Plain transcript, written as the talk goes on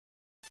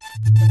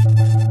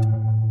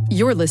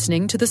You're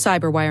listening to the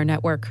Cyberwire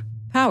Network,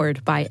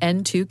 powered by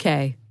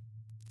N2K.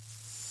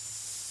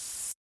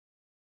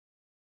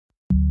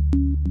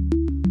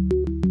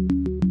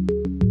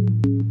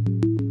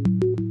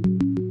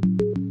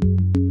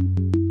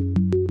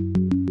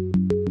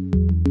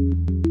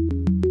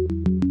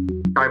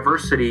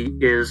 Diversity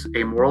is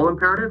a moral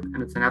imperative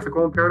and it's an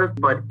ethical imperative,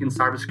 but in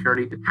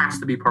cybersecurity, it has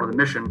to be part of the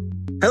mission.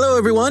 Hello,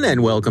 everyone,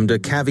 and welcome to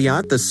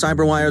Caveat, the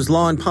CyberWire's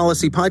Law and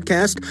Policy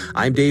podcast.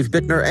 I'm Dave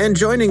Bittner, and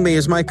joining me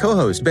is my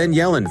co-host, Ben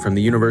Yellen from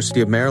the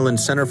University of Maryland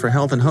Center for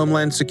Health and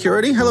Homeland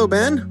Security. Hello,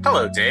 Ben.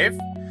 Hello, Dave.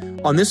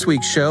 On this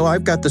week's show,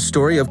 I've got the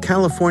story of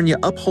California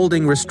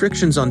upholding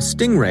restrictions on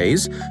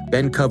stingrays.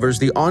 Ben covers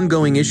the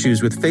ongoing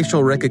issues with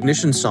facial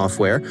recognition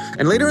software.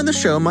 And later in the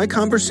show, my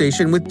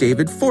conversation with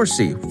David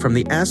Forsey from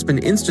the Aspen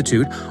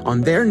Institute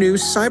on their new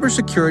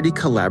cybersecurity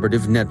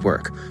collaborative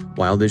network.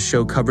 While this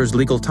show covers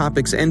legal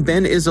topics and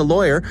Ben is a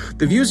lawyer,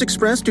 the views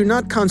expressed do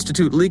not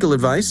constitute legal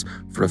advice.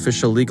 For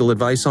official legal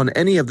advice on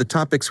any of the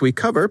topics we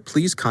cover,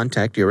 please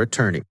contact your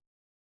attorney.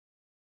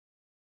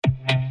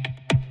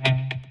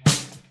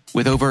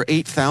 With over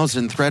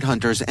 8,000 threat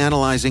hunters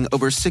analyzing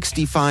over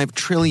 65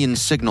 trillion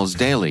signals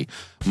daily,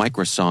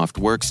 Microsoft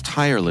works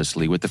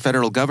tirelessly with the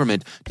federal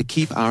government to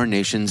keep our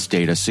nation's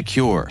data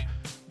secure.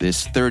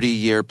 This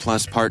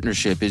 30-year-plus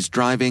partnership is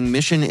driving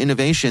mission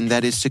innovation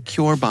that is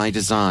secure by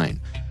design.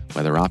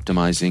 Whether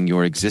optimizing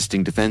your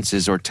existing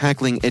defenses or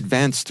tackling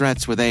advanced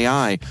threats with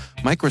AI,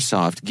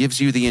 Microsoft gives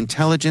you the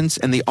intelligence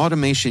and the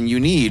automation you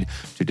need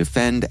to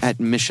defend at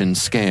mission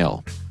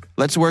scale.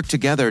 Let's work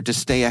together to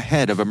stay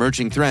ahead of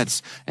emerging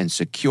threats and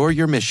secure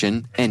your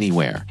mission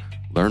anywhere.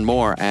 Learn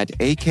more at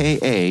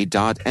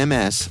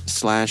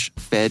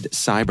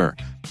aka.ms/fedcyber.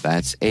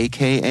 That's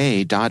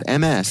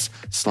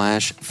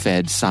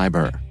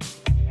aka.ms/fedcyber.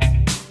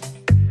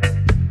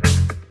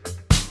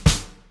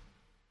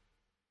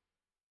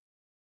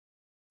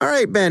 All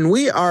right, Ben,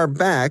 we are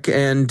back,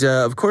 and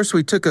of course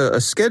we took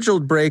a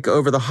scheduled break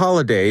over the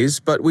holidays,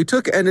 but we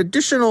took an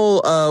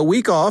additional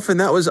week off, and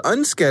that was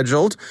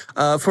unscheduled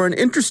for an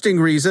interesting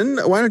reason.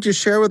 Why don't you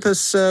share with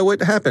us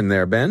what happened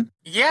there, Ben?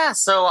 Yeah,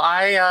 so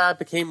I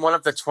became one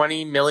of the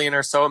 20 million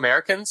or so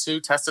Americans who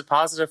tested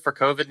positive for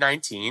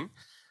COVID-19.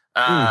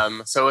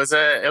 So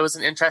it was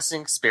an interesting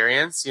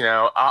experience. You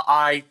know,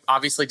 I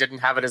obviously didn't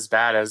have it as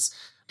bad as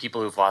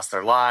people who've lost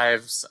their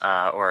lives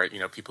or, you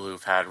know, people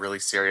who've had really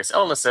serious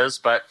illnesses.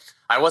 But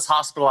I was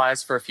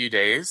hospitalized for a few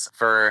days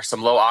for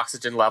some low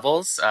oxygen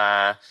levels.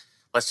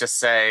 Let's just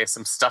say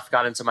some stuff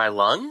got into my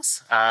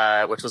lungs,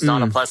 which was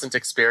not a pleasant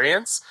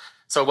experience.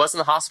 So I was in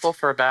the hospital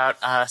for about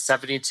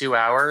 72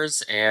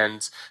 hours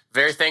and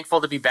very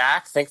thankful to be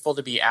back, thankful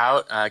to be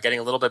out, getting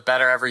a little bit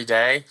better every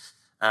day.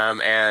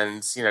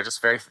 And, you know,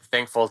 just very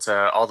thankful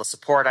to all the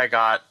support I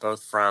got,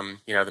 both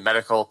from, you know, the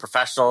medical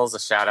professionals, a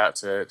shout out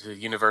to the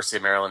University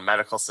of Maryland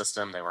medical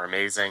system. They were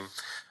amazing,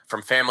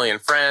 from family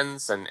and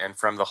friends, and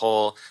from the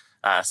whole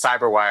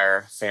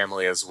CyberWire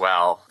family as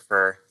well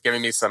for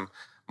giving me some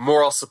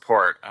moral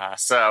support.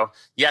 So,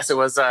 yes, it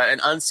was an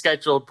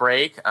unscheduled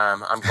break.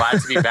 I'm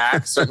glad to be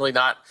back. Certainly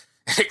not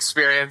an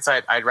experience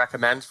I'd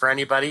recommend for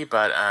anybody,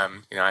 but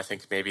you know, I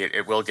think maybe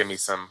it will give me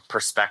some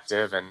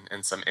perspective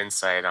and some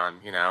insight on,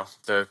 you know,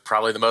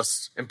 probably the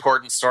most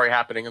important story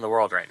happening in the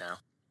world right now.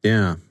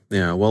 Yeah.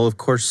 Well, of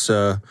course,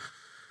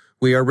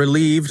 we are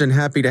relieved and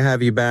happy to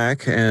have you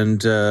back.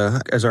 And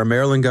as our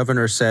Maryland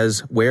governor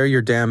says, wear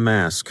your damn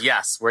mask.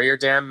 Yes, wear your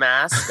damn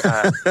mask.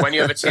 When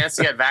you have a chance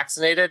to get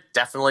vaccinated,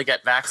 definitely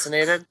get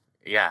vaccinated.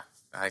 Yeah,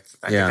 I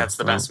think that's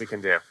the best we can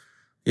do.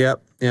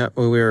 Yep.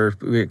 Well,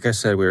 like I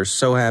said, we were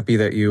so happy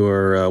that you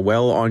were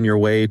well on your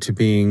way to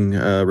being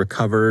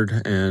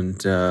recovered.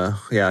 And it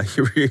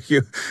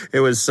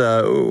was,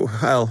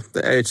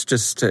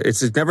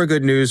 it's never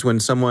good news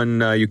when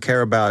someone you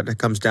care about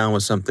comes down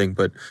with something.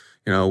 But,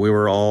 you know, we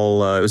were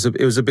all, it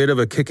was a bit of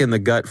a kick in the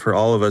gut for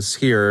all of us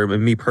here,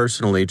 and me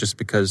personally, just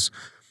because,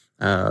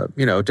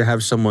 you know, to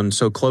have someone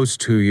so close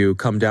to you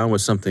come down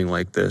with something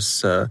like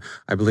this. I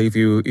believe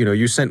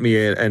you sent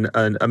me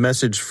a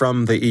message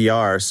from the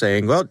ER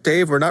saying, well,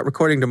 Dave, we're not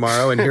recording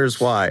tomorrow, and here's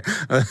why.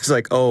 I was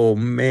like, oh,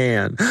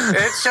 man.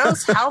 It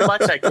shows how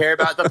much I care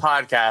about the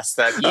podcast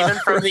that even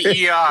from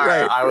the ER,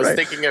 I was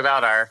thinking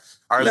about our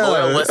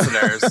loyal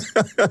listeners.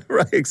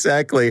 Right,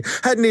 exactly.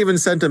 Hadn't even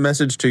sent a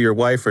message to your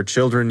wife or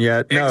children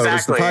yet. No, exactly. It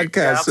was the podcast.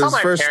 Yeah, I'll tell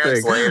my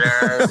parents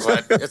later,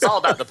 but it's all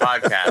about the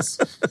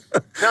podcast.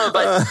 No,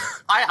 but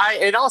I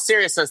in all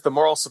seriousness, the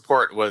moral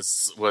support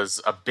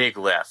was a big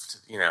lift.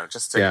 You know,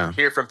 just to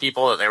hear from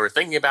people that they were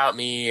thinking about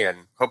me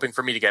and hoping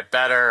for me to get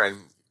better,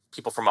 and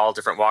people from all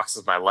different walks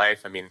of my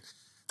life. I mean,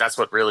 that's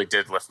what really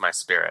did lift my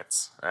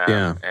spirits.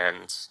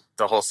 And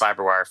the whole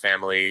CyberWire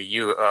family,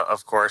 you,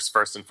 of course,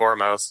 first and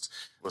foremost,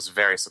 was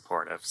very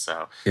supportive.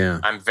 So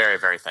I'm very,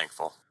 very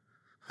thankful.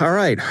 All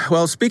right.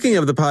 Well, speaking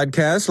of the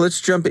podcast,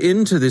 let's jump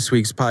into this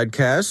week's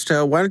podcast.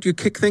 Why don't you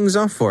kick things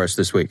off for us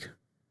this week?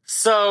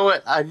 So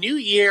a new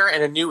year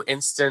and a new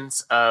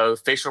instance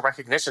of facial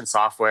recognition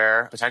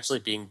software potentially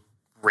being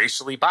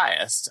racially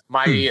biased.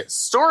 My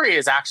story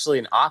is actually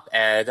an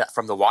op-ed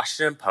from the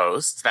Washington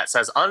Post that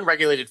says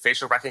unregulated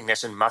facial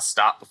recognition must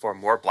stop before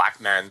more Black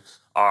men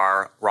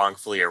are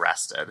wrongfully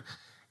arrested.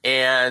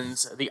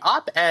 And the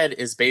op-ed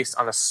is based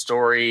on a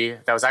story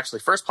that was actually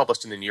first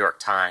published in the New York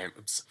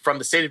Times from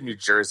the state of New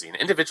Jersey. An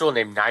individual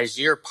named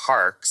Niger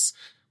Parks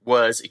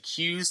was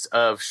accused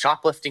of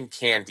shoplifting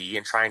candy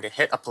and trying to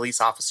hit a police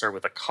officer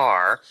with a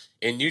car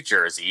in New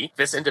Jersey.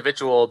 This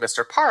individual,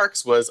 Mr.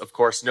 Parks, was, of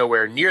course,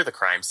 nowhere near the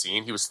crime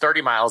scene. He was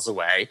 30 miles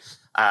away.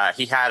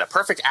 He had a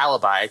perfect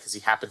alibi because he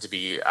happened to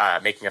be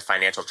making a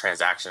financial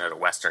transaction at a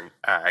Western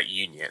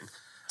Union.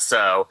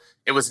 So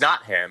it was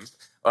not him.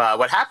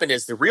 What happened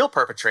is the real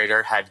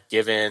perpetrator had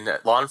given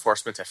law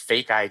enforcement a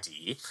fake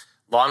ID.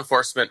 Law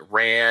enforcement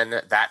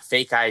ran that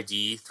fake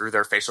ID through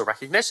their facial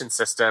recognition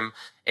system,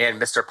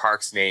 and Mr.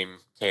 Parks' name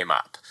came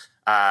up.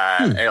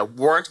 A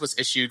warrant was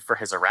issued for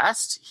his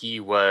arrest.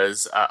 He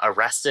was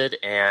arrested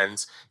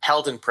and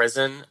held in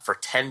prison for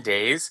 10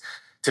 days.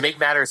 To make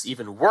matters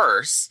even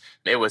worse,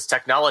 it was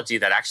technology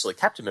that actually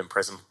kept him in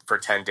prison for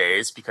 10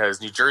 days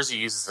because New Jersey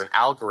uses an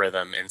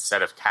algorithm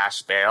instead of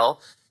cash bail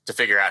to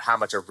figure out how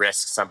much a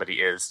risk somebody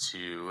is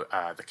to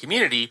the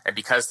community. And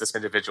because this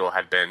individual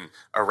had been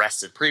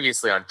arrested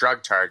previously on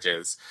drug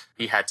charges,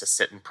 he had to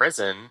sit in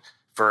prison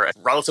for a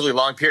relatively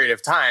long period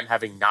of time,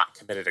 having not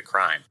committed a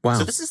crime. Wow.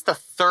 So this is the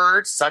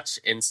third such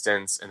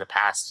instance in the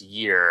past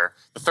year,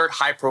 the third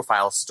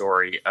high-profile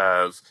story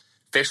of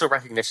facial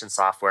recognition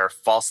software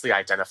falsely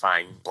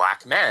identifying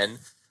Black men,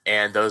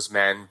 and those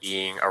men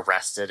being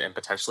arrested and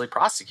potentially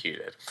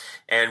prosecuted.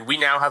 And we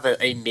now have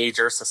a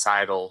major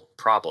societal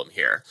problem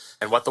here.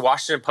 And what the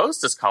Washington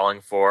Post is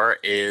calling for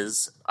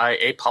is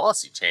a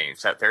policy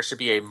change, that there should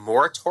be a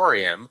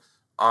moratorium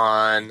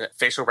on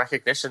facial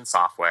recognition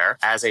software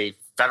as a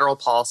federal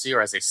policy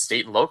or as a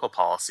state and local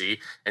policy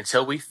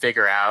until we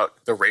figure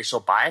out the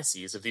racial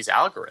biases of these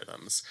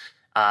algorithms.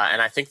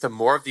 And I think the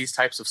more of these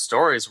types of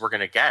stories we're going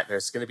to get,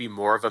 there's going to be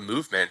more of a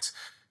movement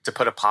to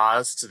put a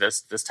pause to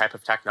this type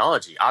of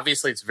technology.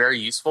 Obviously, it's very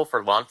useful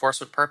for law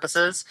enforcement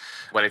purposes.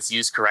 When it's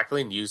used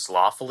correctly and used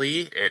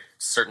lawfully, it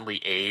certainly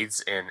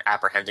aids in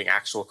apprehending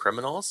actual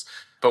criminals.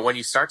 But when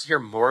you start to hear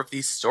more of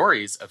these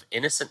stories of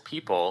innocent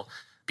people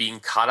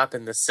being caught up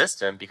in the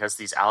system because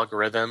these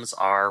algorithms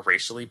are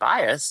racially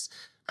biased,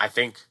 I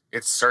think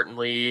it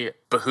certainly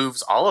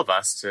behooves all of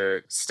us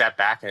to step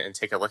back and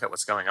take a look at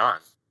what's going on.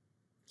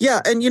 Yeah,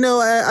 and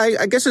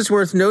I guess it's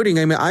worth noting,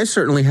 I mean, I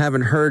certainly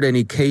haven't heard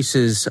any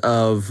cases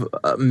of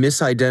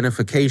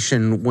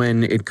misidentification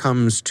when it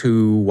comes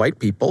to white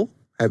people.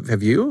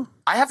 Have you?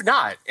 I have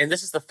not. And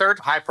this is the third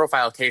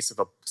high-profile case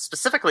of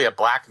specifically a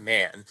Black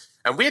man.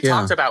 And we had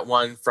talked about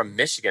one from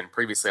Michigan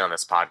previously on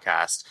this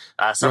podcast,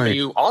 somebody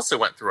who also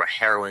went through a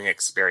harrowing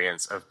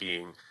experience of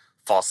being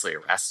falsely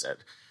arrested.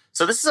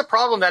 So this is a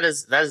problem that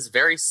is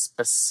very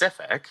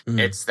specific.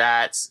 It's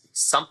that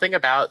something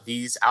about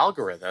these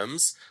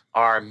algorithms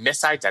are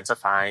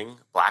misidentifying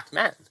Black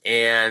men.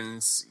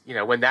 And,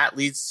 when that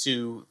leads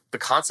to the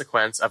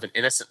consequence of an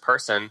innocent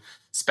person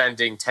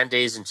spending 10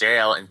 days in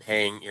jail and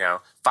paying,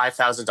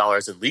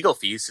 $5,000 in legal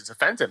fees to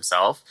defend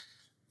himself,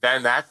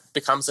 then that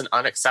becomes an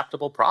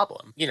unacceptable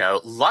problem.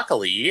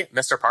 Luckily,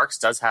 Mr. Parks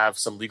does have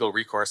some legal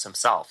recourse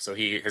himself. So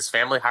his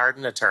family hired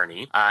an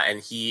attorney,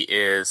 and he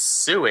is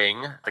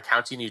suing the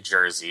county of New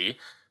Jersey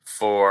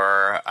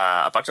for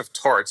a bunch of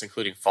torts,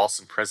 including false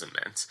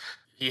imprisonment.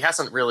 He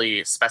hasn't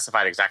really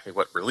specified exactly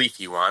what relief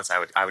he wants.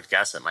 I would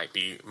guess it might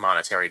be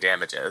monetary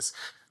damages.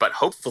 But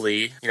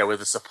hopefully, with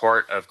the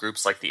support of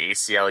groups like the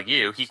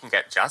ACLU, he can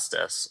get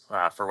justice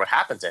for what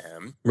happened to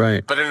him.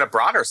 Right. But in a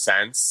broader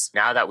sense,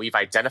 now that we've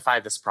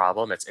identified this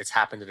problem, it's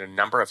happened in a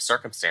number of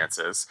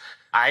circumstances.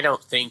 I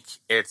don't think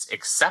it's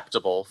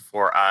acceptable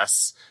for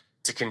us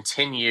to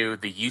continue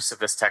the use of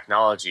this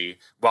technology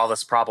while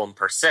this problem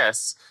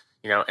persists,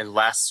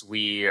 unless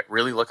we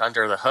really look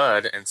under the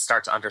hood and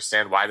start to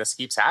understand why this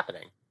keeps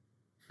happening.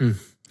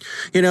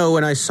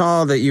 When I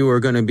saw that you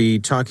were going to be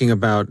talking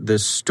about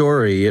this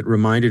story, it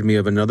reminded me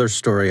of another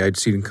story I'd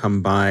seen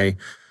come by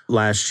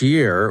last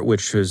year,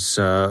 which was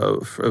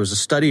it was a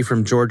study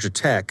from Georgia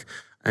Tech.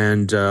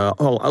 And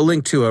I'll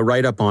link to a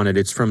write-up on it.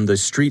 It's from the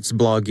Streets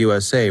Blog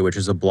USA, which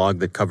is a blog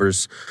that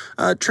covers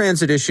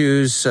transit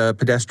issues,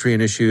 pedestrian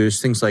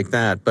issues, things like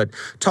that. But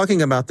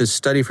talking about this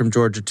study from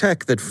Georgia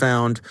Tech that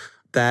found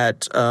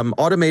that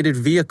automated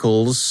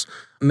vehicles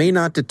may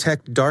not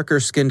detect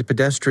darker-skinned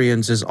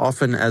pedestrians as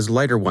often as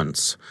lighter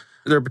ones.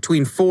 They're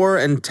between 4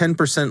 and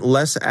 10%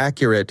 less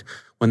accurate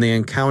when they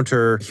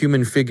encounter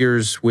human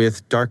figures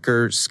with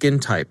darker skin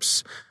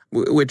types.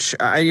 Which,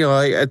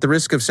 at the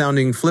risk of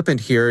sounding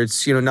flippant here,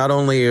 it's, not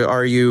only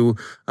are you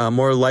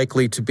more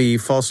likely to be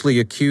falsely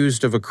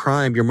accused of a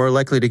crime, you're more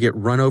likely to get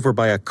run over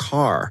by a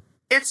car.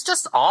 It's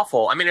just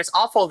awful. I mean, it's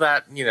awful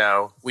that,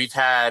 we've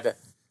had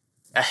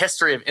a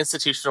history of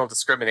institutional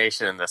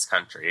discrimination in this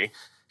country.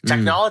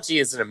 Technology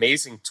is an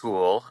amazing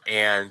tool,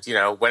 and,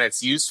 when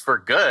it's used for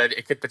good,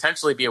 it could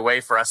potentially be a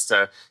way for us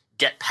to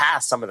get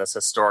past some of this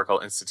historical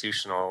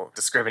institutional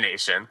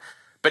discrimination.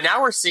 But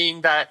now we're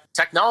seeing that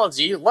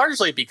technology,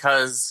 largely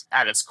because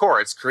at its core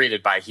it's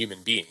created by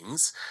human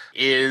beings,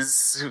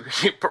 is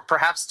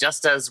perhaps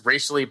just as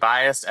racially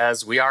biased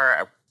as we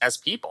are as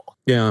people.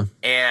 Yeah.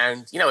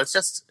 And,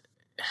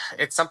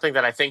 it's something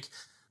that I think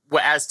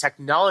as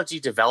technology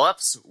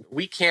develops,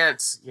 we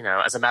can't,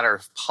 as a matter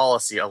of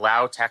policy,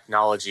 allow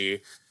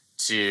technology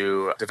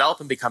to develop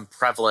and become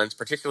prevalent,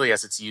 particularly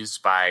as it's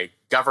used by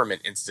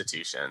government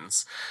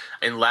institutions,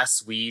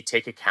 unless we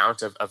take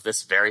account of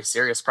this very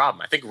serious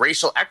problem. I think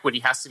racial equity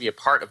has to be a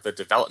part of the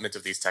development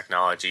of these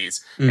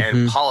technologies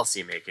and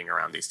policy making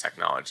around these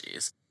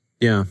technologies.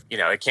 Yeah.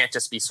 It can't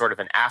just be sort of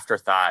an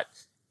afterthought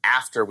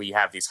after we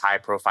have these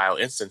high-profile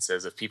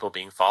instances of people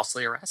being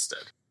falsely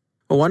arrested.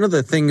 Well, one of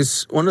the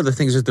things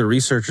that the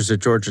researchers at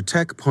Georgia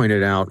Tech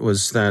pointed out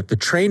was that the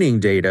training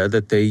data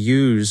that they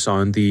use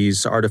on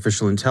these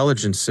artificial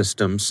intelligence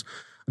systems,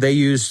 they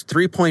use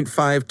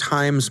 3.5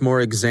 times more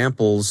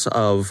examples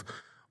of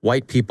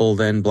white people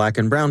than black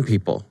and brown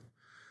people.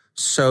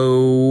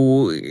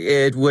 So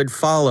it would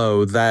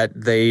follow that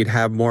they'd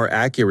have more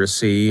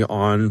accuracy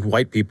on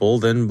white people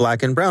than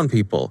black and brown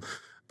people.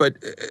 But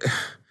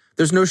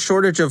there's no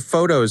shortage of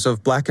photos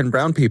of black and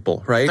brown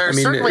people, right? There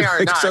certainly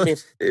are not. So,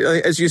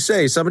 as you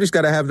say, somebody's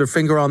got to have their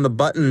finger on the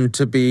button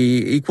to be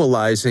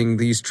equalizing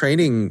these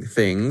training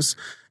things.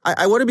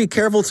 I want to be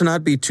careful to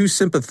not be too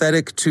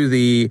sympathetic to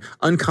the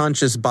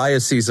unconscious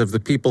biases of the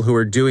people who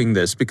are doing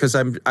this, because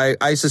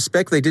I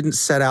suspect they didn't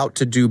set out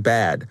to do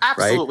bad.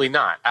 Absolutely right?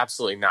 not.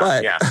 Absolutely not.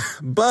 But, yeah.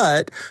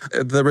 But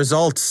the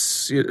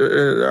results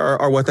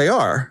are what they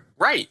are.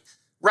 Right.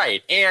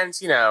 And,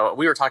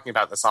 we were talking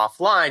about this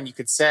offline. You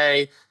could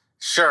say,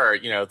 sure,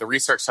 the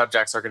research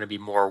subjects are going to be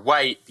more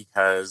white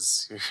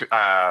because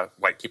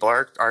white people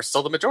are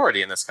still the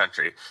majority in this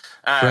country.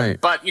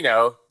 Right. But,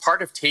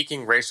 part of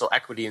taking racial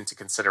equity into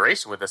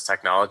consideration with this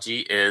technology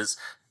is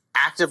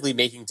actively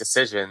making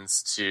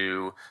decisions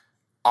to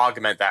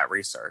augment that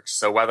research.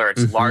 So whether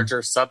it's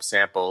larger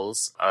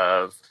subsamples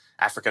of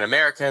African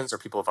Americans or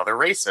people of other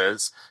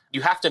races,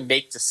 you have to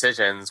make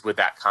decisions with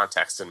that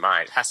context in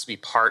mind. It has to be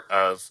part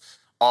of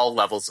all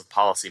levels of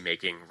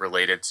policymaking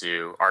related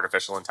to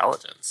artificial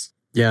intelligence.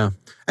 Yeah.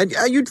 And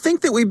you'd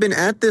think that we've been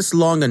at this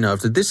long enough,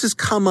 that this has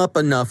come up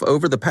enough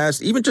over the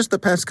past, even just the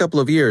past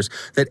couple of years,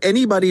 that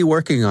anybody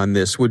working on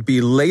this would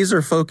be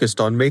laser focused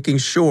on making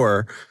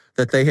sure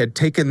that they had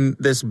taken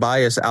this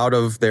bias out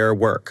of their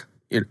work.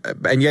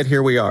 And yet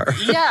here we are.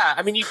 Yeah.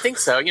 I mean, you'd think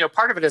so.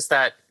 Part of it is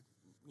that,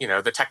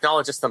 the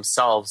technologists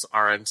themselves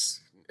aren't,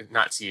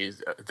 not to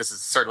use, this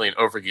is certainly an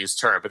overused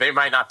term, but they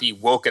might not be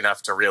woke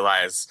enough to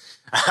realize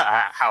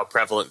how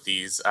prevalent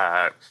these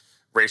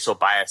racial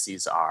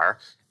biases are.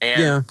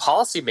 And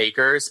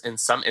policymakers in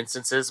some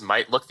instances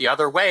might look the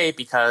other way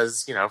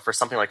because, for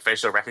something like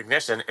facial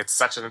recognition, it's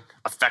such an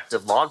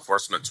effective law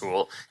enforcement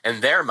tool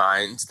in their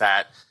minds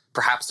that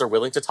perhaps they're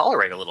willing to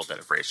tolerate a little bit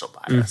of racial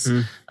bias.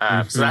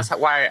 So that's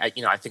why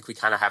I think we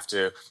kind of have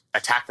to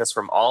attack this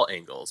from all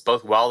angles,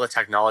 both while the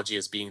technology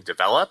is being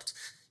developed,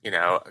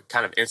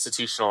 kind of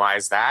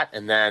institutionalize that.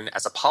 And then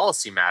as a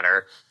policy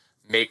matter,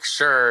 make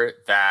sure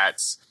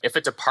that if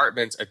a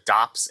department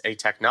adopts a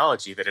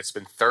technology, that it's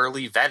been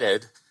thoroughly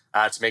vetted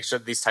to make sure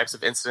that these types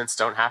of incidents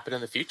don't happen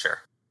in the future.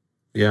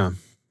 Yeah.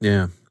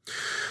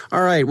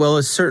 All right. Well,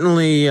 it's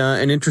certainly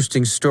an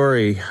interesting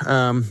story.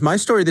 My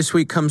story this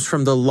week comes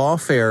from the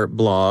Lawfare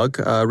blog,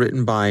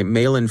 written by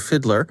Malin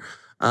Fidler.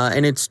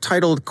 And it's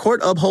titled, Court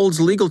Upholds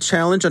Legal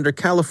Challenge Under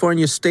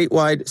California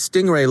Statewide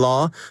Stingray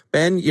Law.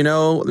 Ben,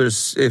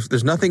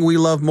 there's nothing we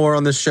love more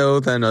on this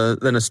show than a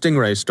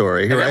stingray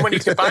story. And right? then when you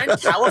combine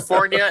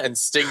California and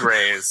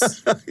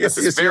stingrays, this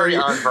is very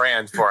on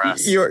brand for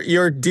us.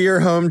 Your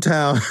dear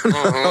hometown,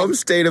 home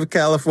state of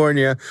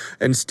California,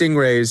 and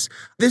stingrays.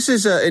 This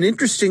is an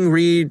interesting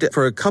read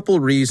for a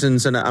couple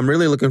reasons, and I'm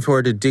really looking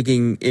forward to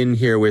digging in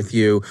here with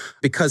you,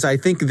 because I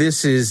think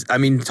this is,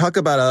 talk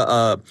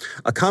about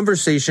a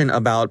conversation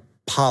about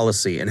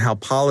policy and how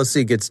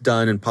policy gets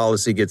done and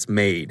policy gets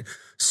made.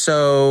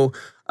 So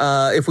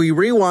if we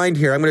rewind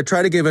here, I'm going to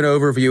try to give an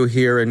overview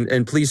here,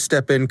 and please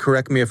step in,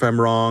 correct me if I'm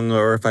wrong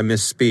or if I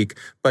misspeak.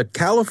 But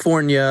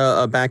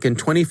California, back in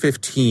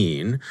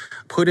 2015,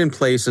 put in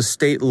place a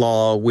state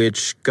law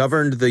which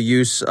governed the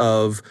use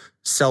of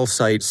cell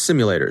site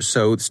simulators.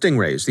 So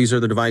stingrays, these are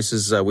the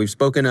devices we've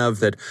spoken of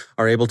that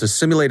are able to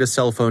simulate a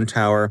cell phone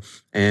tower,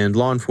 and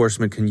law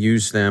enforcement can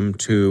use them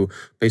to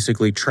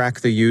basically track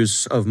the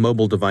use of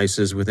mobile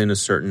devices within a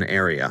certain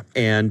area.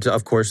 And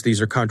of course,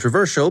 these are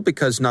controversial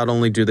because not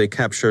only do they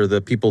capture the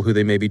people who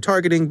they may be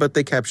targeting, but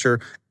they capture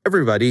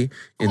everybody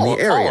in the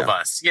area. All of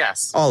us,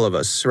 yes. All of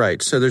us,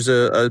 right. So there's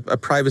a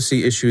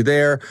privacy issue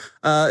there.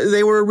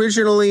 They were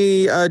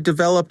originally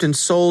developed and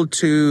sold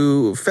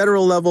to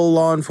federal level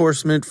law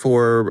enforcement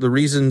for the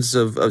reasons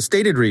of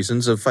stated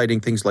reasons of fighting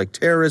things like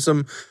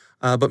terrorism.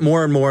 But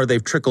more and more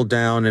they've trickled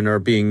down and are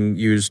being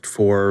used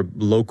for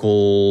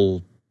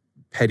local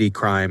petty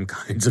crime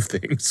kinds of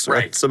things,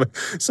 right? Right.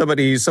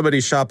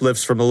 Somebody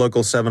shoplifts from the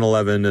local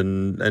 7-Eleven,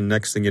 and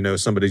next thing you know,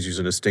 somebody's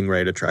using a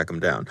Stingray to track them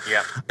down,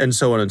 and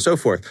so on and so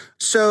forth.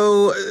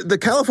 So the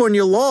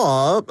California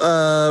law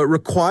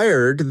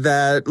required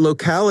that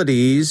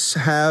localities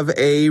have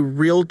a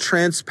real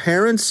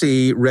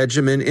transparency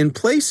regimen in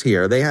place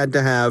here. They had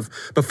to have,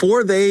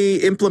 before they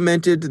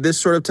implemented this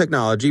sort of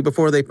technology,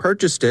 before they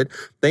purchased it,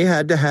 they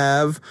had to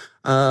have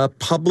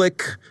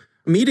public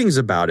meetings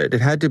about it.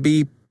 It had to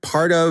be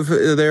part of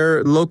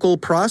their local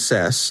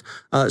process.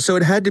 So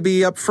it had to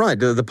be up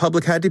front. The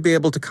public had to be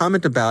able to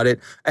comment about it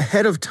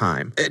ahead of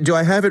time. Do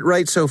I have it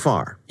right so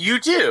far? You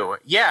do.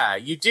 Yeah,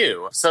 you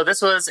do. So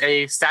this was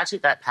a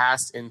statute that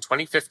passed in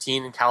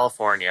 2015 in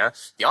California.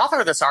 The author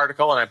of this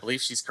article, and I believe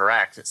she's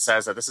correct,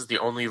 says that this is the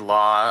only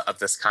law of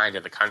this kind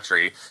in the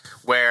country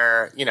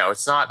where,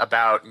 it's not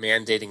about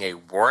mandating a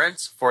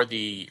warrant for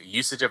the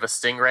usage of a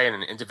stingray in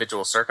an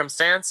individual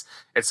circumstance.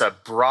 It's a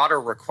broader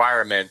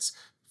requirement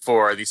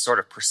for these sort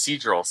of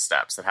procedural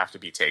steps that have to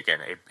be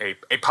taken,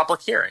 a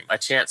public hearing, a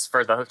chance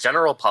for the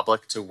general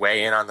public to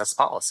weigh in on this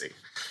policy.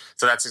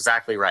 So that's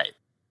exactly right.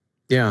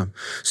 Yeah.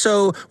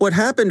 So what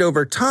happened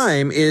over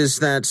time is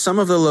that some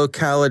of the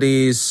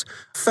localities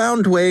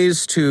found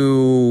ways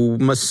to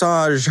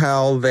massage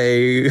how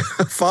they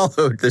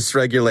followed this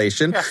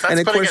regulation. Yes,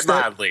 that's putting it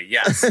mildly,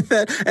 yes.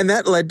 And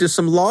that led to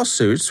some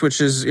lawsuits,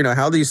 which is,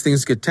 how these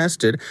things get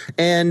tested.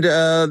 And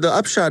the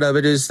upshot of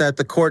it is that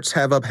the courts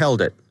have upheld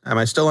it. Am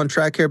I still on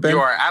track here, Ben? You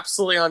are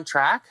absolutely on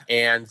track.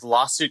 And the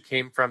lawsuit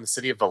came from the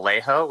city of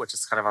Vallejo, which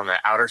is kind of on the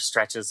outer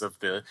stretches of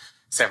the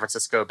San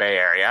Francisco Bay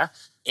Area.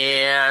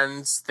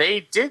 And they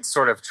did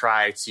sort of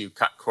try to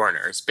cut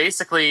corners.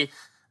 Basically,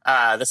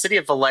 the city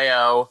of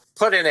Vallejo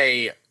put in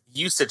a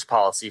usage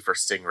policy for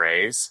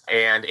stingrays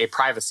and a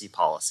privacy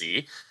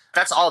policy.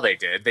 That's all they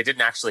did. They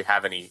didn't actually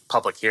have any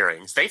public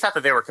hearings. They thought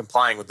that they were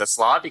complying with this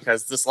law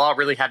because this law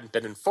really hadn't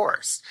been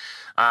enforced.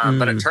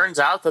 But it turns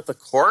out that the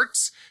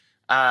courts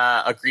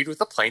agreed with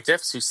the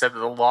plaintiffs, who said that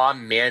the law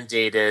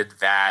mandated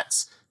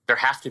that there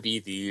have to be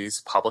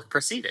these public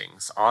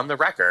proceedings on the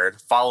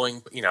record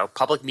following,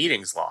 public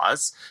meetings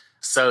laws,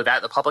 so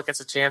that the public gets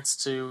a chance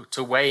to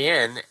weigh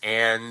in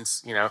and,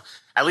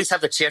 at least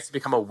have the chance to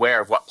become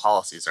aware of what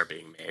policies are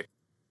being made.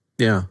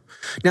 Yeah.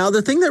 Now,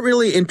 the thing that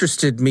really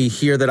interested me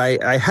here that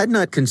I had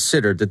not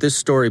considered, that this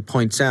story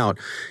points out,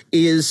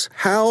 is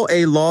how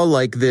a law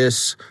like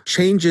this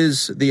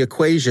changes the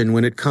equation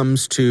when it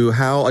comes to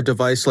how a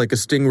device like a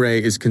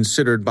stingray is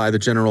considered by the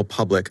general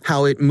public,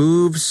 how it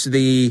moves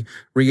the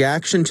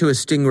reaction to a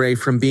stingray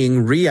from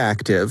being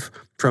reactive,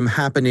 from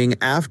happening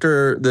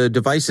after the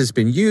device has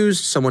been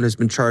used, someone has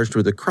been charged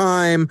with a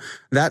crime,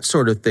 that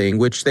sort of thing,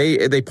 which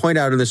they point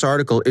out in this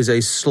article is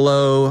a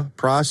slow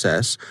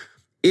process.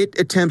 It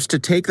attempts to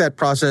take that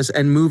process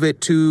and move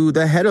it to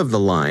the head of the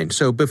line.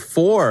 So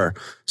before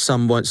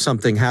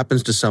something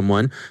happens to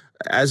someone,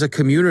 as a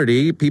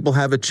community, people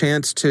have a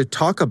chance to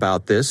talk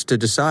about this, to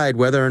decide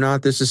whether or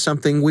not this is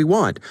something we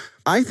want.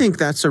 I think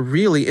that's a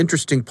really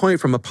interesting point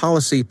from a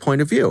policy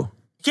point of view.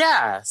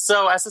 Yeah.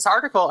 So as this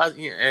article,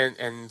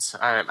 and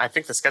I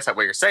think this gets at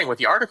what you're saying, what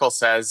the article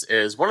says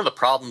is one of the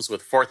problems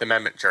with Fourth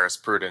Amendment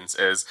jurisprudence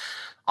is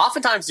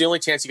oftentimes the only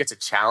chance you get to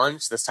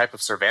challenge this type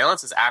of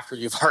surveillance is after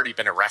you've already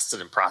been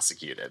arrested and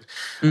prosecuted.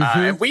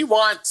 And we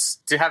want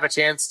to have a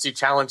chance to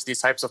challenge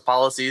these types of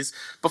policies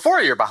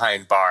before you're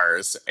behind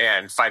bars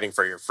and fighting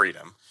for your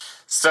freedom.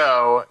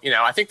 So,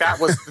 I think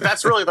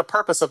that's really the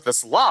purpose of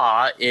this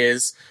law,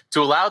 is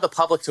to allow the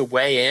public to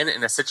weigh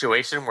in a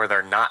situation where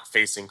they're not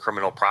facing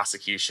criminal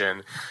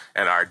prosecution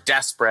and are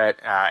desperate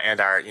and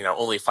are,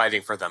 only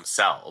fighting for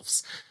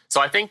themselves. So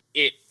I think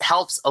it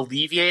helps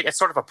alleviate, it's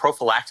sort of a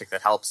prophylactic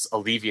that helps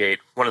alleviate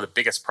one of the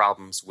biggest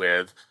problems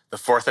with the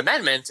Fourth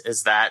Amendment,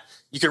 is that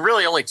you can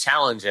really only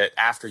challenge it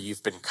after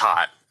you've been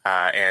caught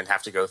and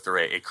have to go through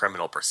a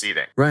criminal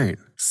proceeding. Right.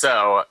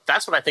 So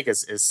that's what I think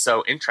is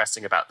so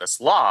interesting about this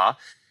law.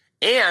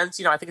 And,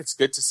 I think it's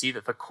good to see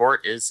that the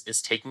court is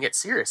taking it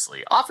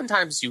seriously.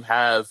 Oftentimes you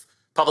have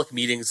public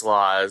meetings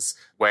laws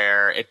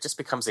where it just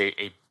becomes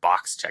a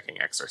box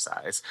checking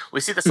exercise. We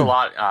see this a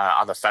lot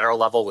on the federal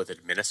level with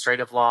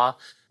administrative law,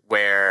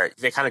 where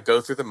they kind of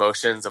go through the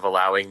motions of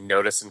allowing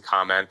notice and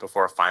comment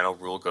before a final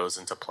rule goes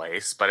into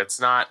place, but it's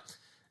not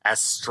as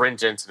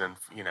stringent and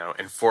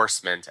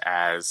enforcement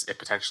as it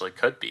potentially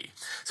could be.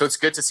 So it's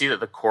good to see that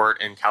the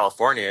court in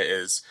California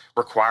is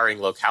requiring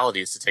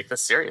localities to take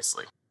this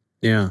seriously.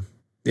 Yeah.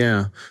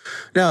 Yeah.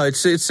 No,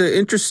 it's an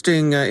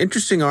interesting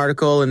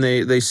article, and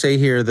they say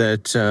here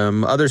that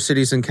other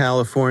cities in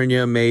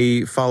California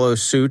may follow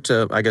suit,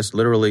 I guess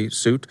literally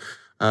suit,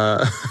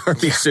 or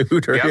be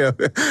sued, or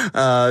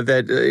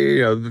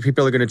that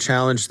people are going to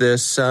challenge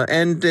this,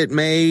 and it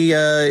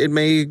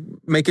may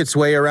make its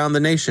way around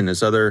the nation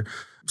as other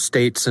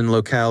states and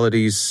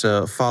localities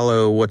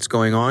follow what's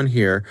going on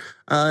here.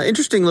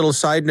 Interesting little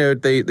side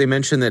note, they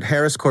mentioned that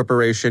Harris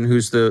Corporation,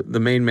 who's the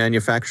main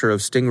manufacturer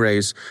of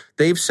stingrays,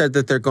 they've said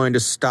that they're going to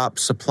stop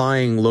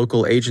supplying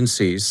local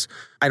agencies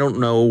I don't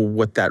know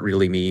what that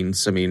really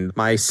means. I mean,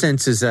 my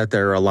sense is that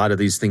there are a lot of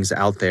these things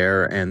out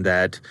there, and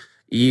that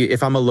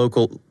if I'm a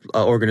local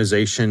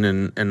organization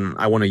and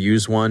I want to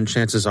use one,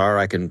 chances are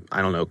I can,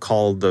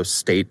 call the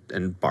state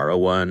and borrow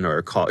one,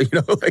 or call, they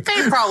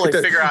probably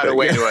figure out a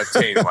way to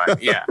obtain one.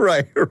 Yeah.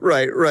 Right.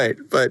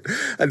 But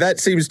that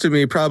seems to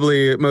me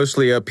probably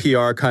mostly a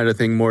PR kind of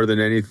thing more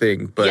than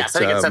anything. But yes, I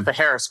think it's that the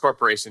Harris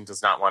Corporation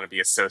does not want to be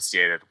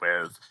associated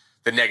with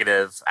the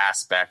negative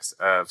aspects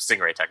of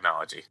Stingray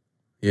technology.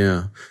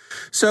 Yeah.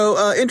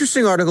 So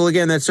interesting article.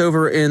 Again, that's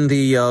over in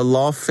the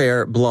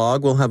Lawfare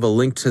blog. We'll have a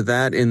link to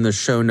that in the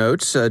show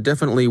notes.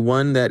 Definitely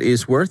one that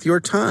is worth your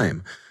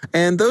time.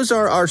 And those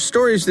are our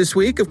stories this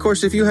week. Of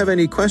course, if you have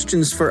any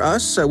questions for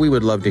us, we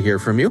would love to hear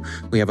from you.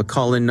 We have a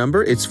call-in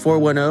number. It's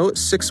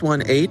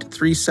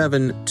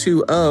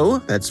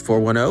 410-618-3720. That's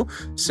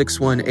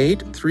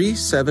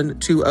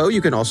 410-618-3720.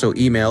 You can also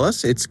email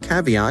us. It's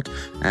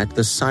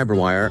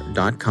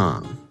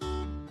caveat@thecyberwire.com.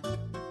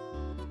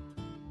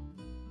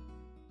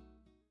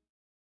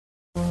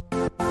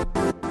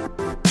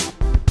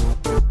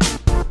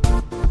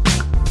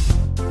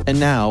 And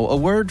now, a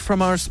word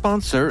from our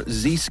sponsor,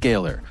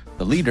 Zscaler,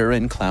 the leader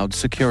in cloud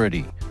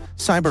security.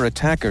 Cyber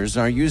attackers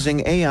are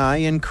using AI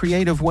in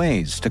creative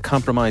ways to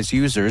compromise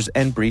users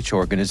and breach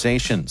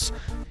organizations.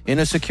 In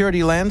a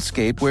security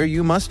landscape where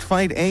you must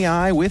fight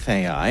AI with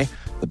AI,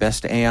 the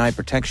best AI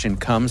protection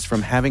comes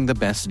from having the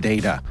best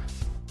data.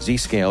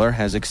 Zscaler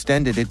has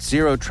extended its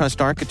Zero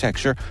Trust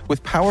architecture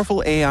with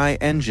powerful AI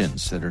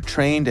engines that are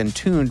trained and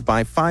tuned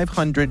by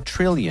 500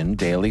 trillion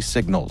daily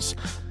signals.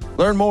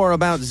 Learn more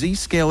about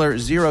Zscaler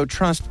Zero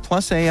Trust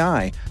Plus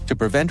AI to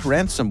prevent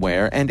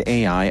ransomware and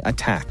AI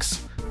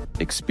attacks.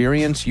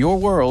 Experience your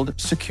world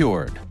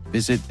secured.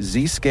 Visit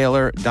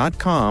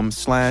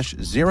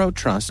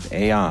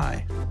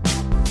zscaler.com/zerotrustai.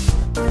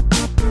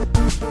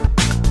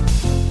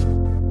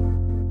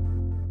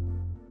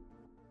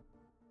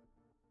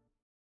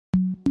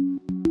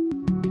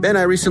 Ben,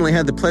 I recently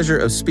had the pleasure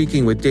of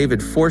speaking with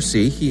David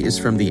Forsey. He is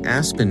from the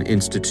Aspen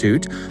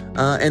Institute,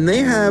 and they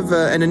have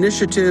an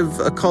initiative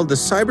called the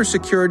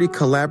Cybersecurity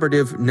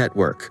Collaborative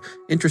Network.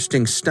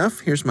 Interesting stuff.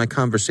 Here's my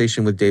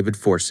conversation with David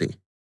Forsey.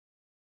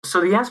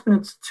 So the Aspen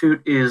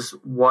Institute is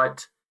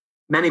what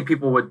many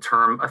people would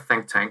term a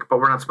think tank,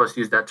 but we're not supposed to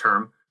use that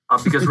term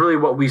because really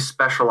what we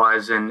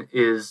specialize in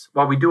is,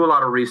 while we do a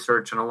lot of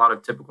research and a lot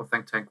of typical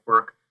think tank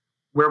work,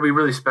 where we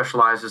really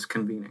specialize is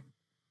convening.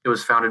 It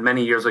was founded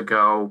many years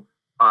ago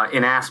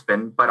in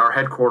Aspen, but our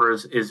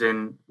headquarters is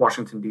in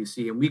Washington,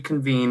 D.C., and we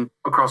convene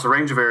across a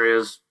range of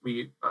areas.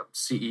 We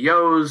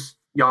CEOs,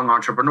 young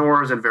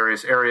entrepreneurs in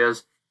various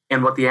areas,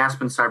 and what the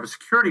Aspen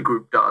Cybersecurity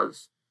Group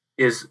does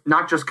is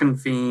not just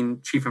convene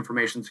chief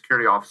information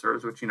security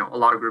officers, which a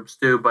lot of groups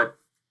do, but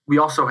we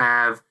also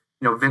have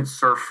Vince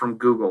Cerf from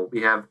Google.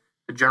 We have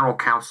the general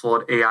counsel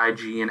at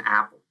AIG and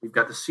Apple. We've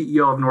got the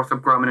CEO of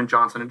Northrop Grumman and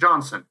Johnson &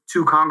 Johnson,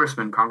 two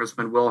congressmen,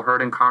 Congressman Will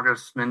Hurd and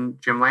Congressman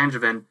Jim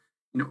Langevin,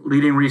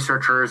 leading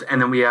researchers, and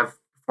then we have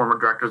former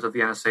directors of the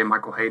NSA,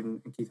 Michael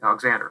Hayden and Keith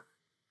Alexander.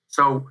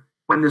 So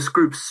when this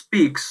group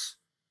speaks,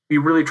 we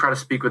really try to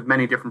speak with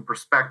many different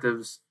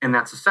perspectives, and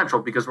that's essential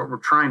because what we're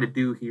trying to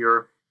do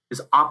here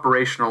is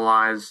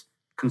operationalize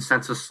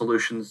consensus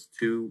solutions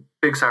to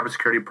big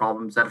cybersecurity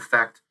problems that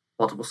affect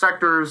multiple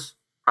sectors,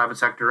 private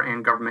sector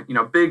and government,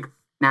 big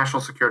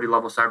national security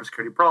level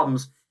cybersecurity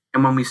problems.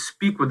 And when we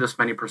speak with this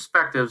many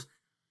perspectives,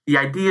 the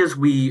ideas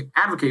we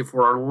advocate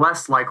for are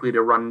less likely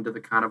to run into the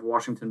kind of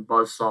Washington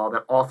buzzsaw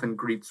that often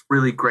greets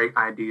really great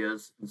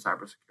ideas in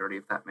cybersecurity,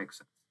 if that makes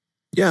sense.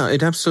 Yeah,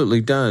 it absolutely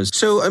does.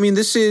 So,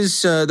 this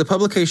is, the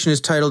publication is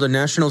titled A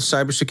National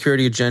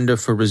Cybersecurity Agenda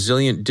for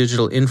Resilient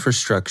Digital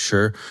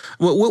Infrastructure.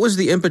 What was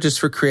the impetus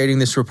for creating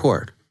this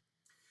report?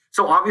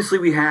 So obviously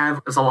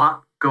there's a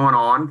lot going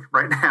on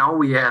right now.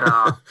 We had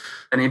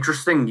an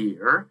interesting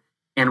year,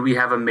 and we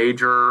have a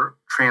major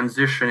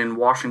transition in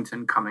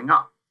Washington coming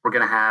up. We're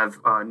going to have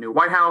a new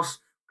White House,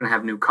 we're going to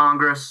have new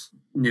Congress,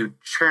 new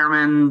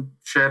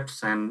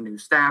chairmanships, and new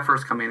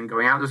staffers coming in and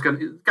going out. There's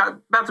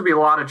about to be a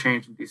lot of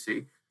change in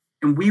D.C.,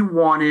 and we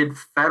wanted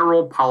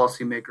federal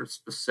policymakers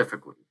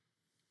specifically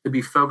to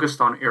be focused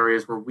on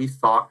areas where we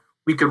thought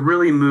we could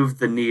really move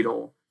the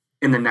needle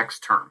in the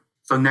next term.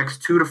 So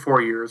next 2 to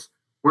 4 years,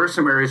 where are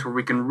some areas where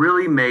we can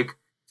really make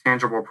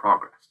tangible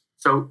progress?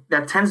 So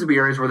that tends to be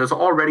areas where there's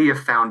already a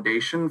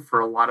foundation for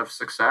a lot of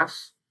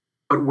success,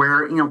 but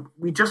where,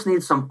 we just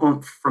need some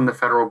oomph from the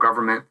federal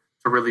government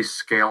to really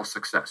scale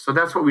success. So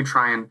that's what we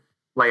try and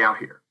lay out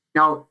here.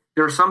 Now,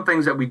 there are some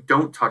things that we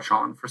don't touch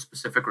on for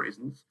specific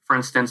reasons. For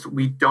instance,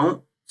 we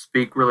don't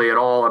speak really at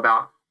all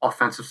about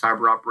offensive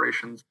cyber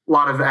operations, a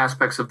lot of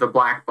aspects of the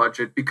black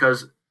budget,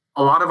 because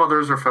a lot of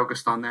others are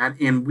focused on that.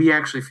 And we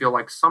actually feel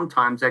like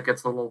sometimes that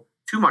gets a little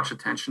too much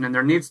attention, and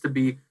there needs to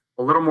be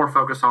a little more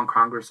focus on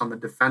Congress on the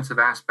defensive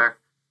aspect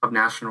of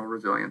national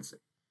resiliency.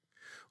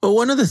 Well,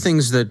 one of the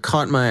things that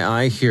caught my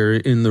eye here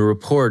in the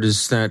report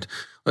is that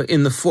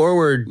In the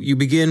foreword, you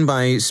begin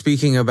by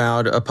speaking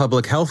about a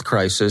public health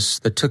crisis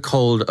that took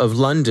hold of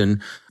London.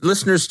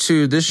 Listeners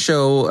to this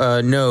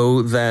show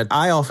know that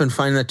I often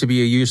find that to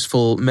be a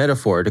useful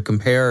metaphor to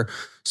compare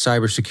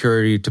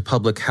cybersecurity to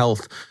public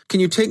health.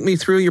 Can you take me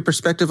through your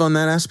perspective on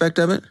that aspect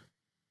of it?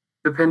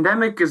 The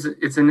pandemic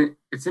it's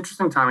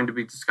interesting timing to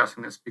be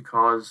discussing this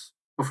because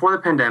before the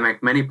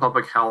pandemic, many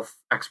public health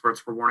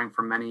experts were warning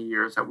for many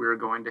years that we were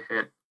going to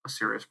hit a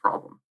serious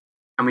problem.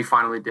 And we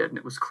finally did. And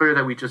it was clear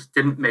that we just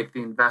didn't make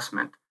the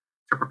investment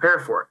to prepare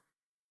for it.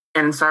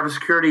 And in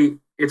cybersecurity,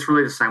 it's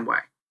really the same way.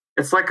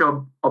 It's like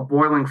a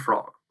boiling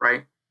frog,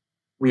 right?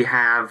 We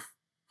have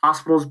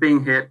hospitals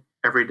being hit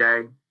every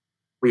day.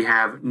 We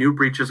have new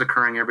breaches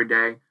occurring every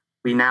day.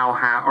 We now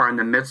are in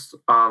the midst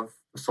of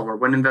the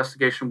SolarWinds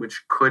investigation,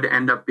 which could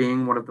end up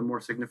being one of the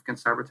more significant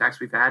cyber attacks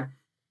we've had.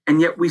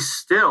 And yet we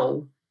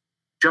still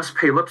just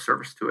pay lip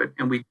service to it.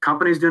 And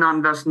companies do not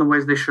invest in the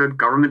ways they should.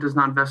 Government does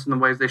not invest in the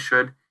ways they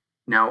should.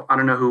 Now, I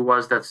don't know who it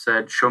was that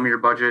said, show me your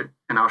budget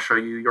and I'll show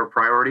you your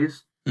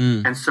priorities.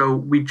 And so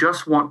we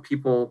just want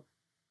people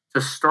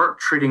to start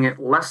treating it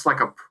less like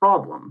a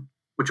problem,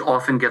 which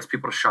often gets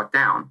people to shut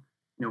down.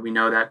 We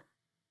know that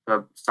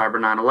the Cyber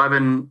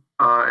 9/11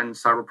 and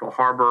Cyber Pearl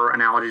Harbor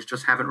analogies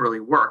just haven't really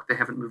worked. They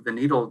haven't moved the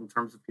needle in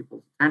terms of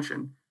people's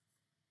attention.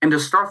 And to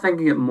start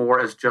thinking it more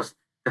as just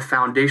the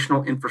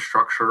foundational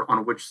infrastructure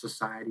on which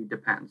society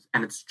depends.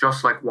 And it's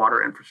just like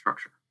water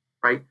infrastructure,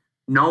 right?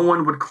 No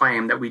one would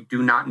claim that we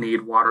do not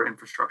need water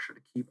infrastructure to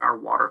keep our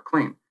water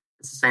clean.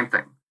 It's the same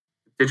thing.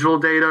 Digital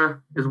data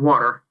is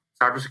water.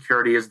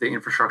 Cybersecurity is the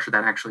infrastructure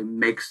that actually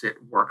makes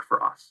it work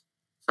for us.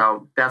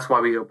 So that's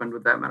why we opened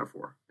with that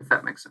metaphor, if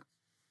that makes sense.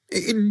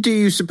 Do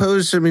you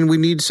suppose, we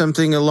need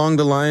something along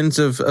the lines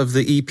of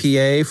the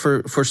EPA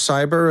for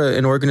cyber,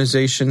 an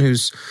organization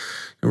who's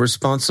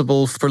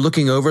responsible for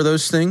looking over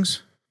those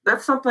things?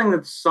 That's something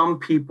that some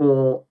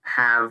people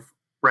have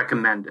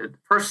recommended.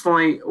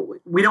 Personally,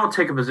 we don't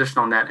take a position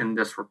on that in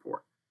this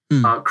report.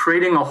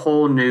 Creating a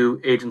whole new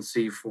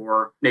agency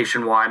for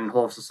nationwide and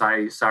whole of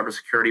society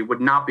cybersecurity would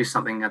not be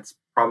something that's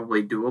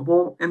probably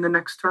doable in the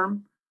next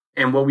term.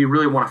 And what we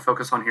really want to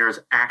focus on here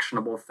is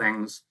actionable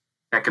things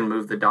that can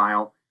move the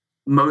dial.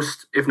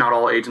 Most, if not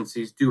all,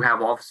 agencies do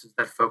have offices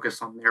that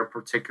focus on their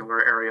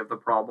particular area of the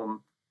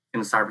problem in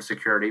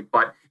cybersecurity,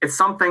 but it's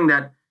something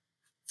that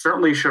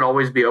certainly should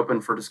always be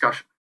open for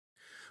discussion.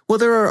 Well,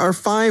 there are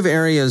 5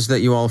 areas that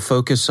you all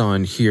focus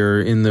on here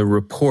in the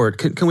report.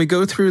 Can we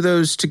go through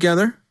those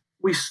together?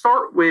 We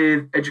start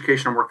with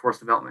education and workforce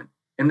development.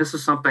 And this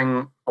is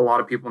something a lot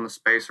of people in the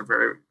space are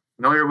very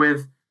familiar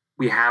with.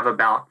 We have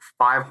about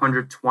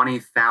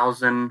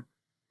 520,000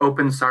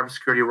 open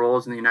cybersecurity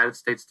roles in the United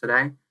States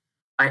today.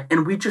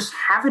 And we just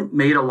haven't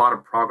made a lot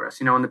of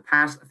progress. In the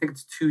past, I think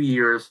it's 2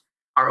 years,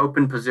 our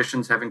open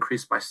positions have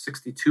increased by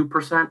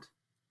 62%.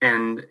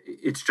 And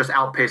it's just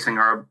outpacing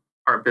our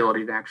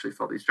ability to actually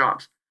fill these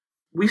jobs.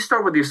 We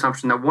start with the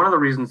assumption that one of the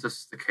reasons this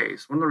is the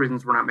case, one of the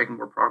reasons we're not making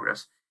more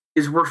progress,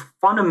 is we're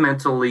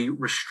fundamentally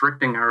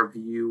restricting our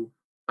view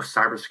of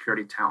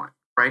cybersecurity talent,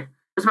 right?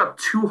 There's about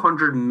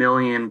 200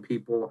 million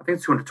people, I think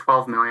it's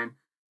 212 million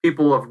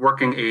people of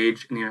working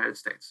age in the United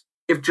States.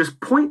 If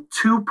just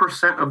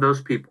 0.2% of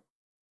those people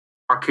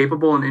are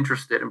capable and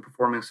interested in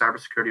performing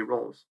cybersecurity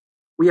roles,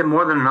 we have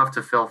more than enough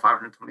to fill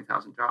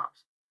 520,000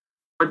 jobs.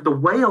 But the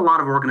way a lot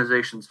of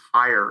organizations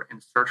hire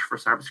and search for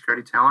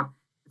cybersecurity talent,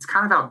 it's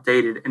kind of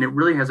outdated, and it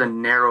really has a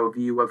narrow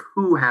view of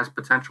who has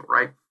potential,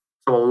 right?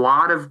 So a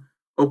lot of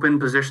open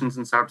positions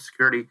in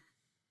cybersecurity,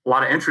 a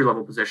lot of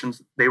entry-level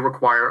positions, they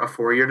require a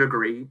 4-year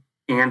degree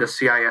and a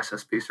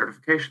CISSP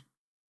certification.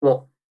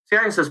 Well,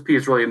 CISSP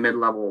is really a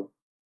mid-level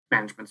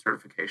management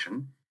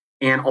certification,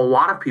 and a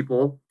lot of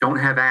people don't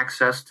have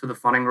access to the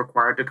funding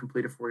required to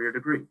complete a 4-year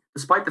degree,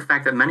 despite the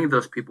fact that many of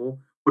those people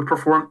would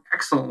perform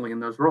excellently in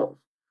those roles.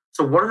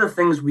 So what are the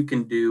things we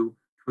can do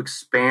to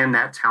expand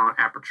that talent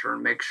aperture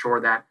and make sure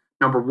that,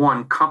 number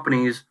one,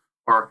 companies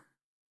are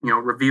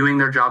reviewing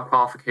their job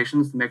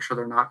qualifications to make sure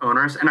they're not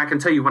onerous? And I can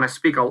tell you, when I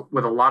speak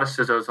with a lot of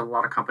CISOs, a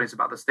lot of companies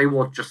about this, they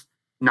will just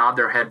nod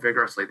their head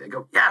vigorously. They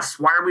go, yes,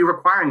 why are we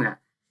requiring that?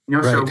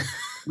 Right. So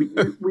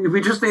we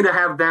just need to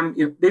have them,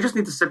 they just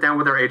need to sit down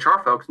with their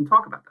HR folks and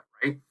talk about that,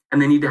 right? And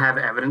they need to have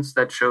evidence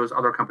that shows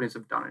other companies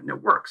have done it and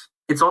it works.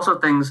 It's also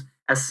things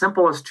as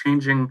simple as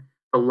changing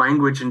the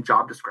language in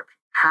job description.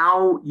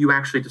 How you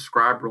actually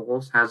describe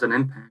roles has an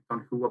impact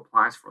on who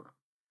applies for them.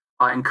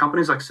 And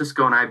companies like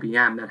Cisco and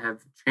IBM that have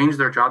changed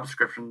their job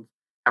descriptions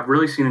have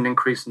really seen an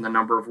increase in the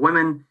number of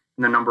women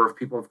and the number of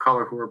people of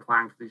color who are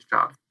applying for these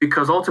jobs.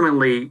 Because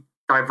ultimately,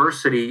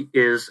 diversity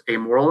is a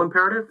moral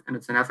imperative and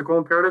it's an ethical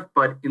imperative,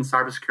 but in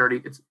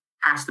cybersecurity, it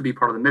has to be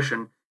part of the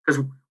mission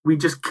because we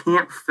just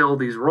can't fill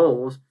these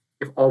roles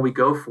if all we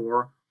go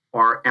for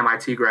are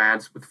MIT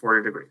grads with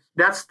 4-year degrees.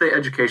 That's the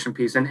education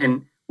piece.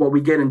 And what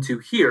we get into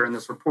here in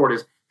this report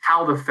is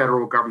how the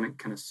federal government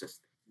can assist.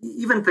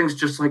 Even things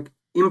just like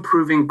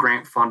improving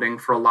grant funding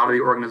for a lot of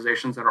the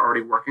organizations that are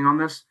already working on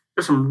this.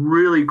 There's some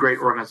really great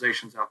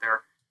organizations out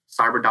there.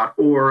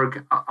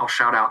 Cyber.org, I'll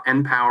shout out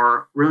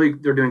NPower. Really,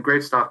 they're doing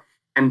great stuff.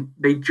 And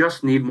they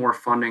just need more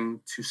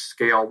funding to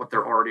scale what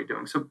they're already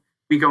doing. So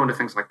we go into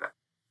things like that.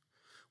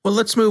 Well,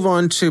 let's move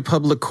on to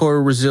public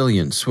core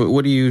resilience.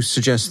 What do you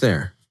suggest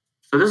there?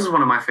 So this is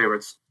one of my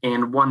favorites,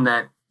 and one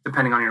that,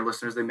 depending on your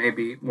listeners, they may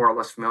be more or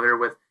less familiar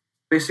with.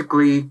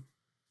 Basically,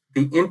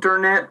 the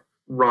internet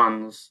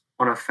runs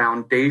on a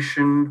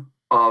foundation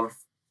of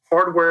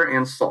hardware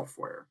and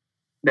software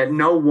that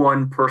no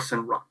one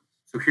person runs.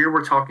 So here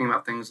we're talking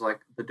about things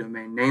like the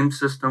domain name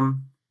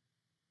system,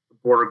 the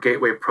border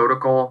gateway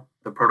protocol,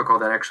 the protocol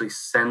that actually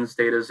sends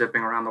data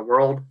zipping around the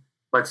world,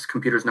 lets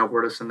computers know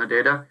where to send the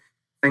data.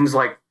 Things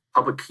like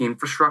public key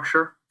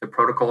infrastructure, the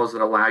protocols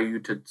that allow you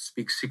to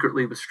speak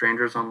secretly with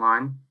strangers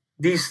online.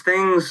 These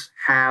things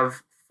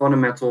have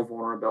fundamental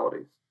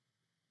vulnerabilities,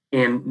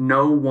 and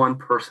no one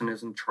person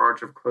is in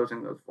charge of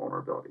closing those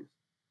vulnerabilities.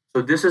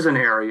 So this is an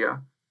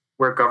area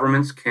where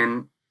governments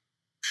can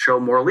show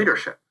more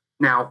leadership.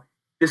 Now,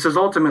 this is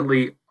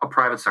ultimately a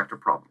private sector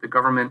problem. The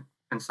government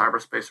and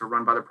cyberspace are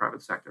run by the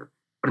private sector.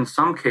 But in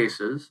some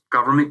cases,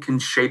 government can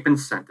shape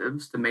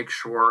incentives to make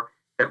sure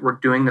that we're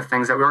doing the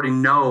things that we already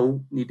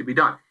know need to be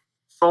done.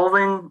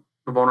 Solving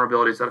the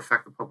vulnerabilities that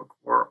affect the public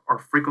core are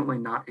frequently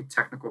not a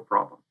technical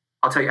problem.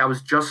 I'll tell you, I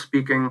was just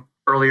speaking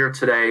earlier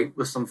today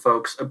with some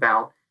folks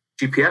about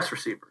GPS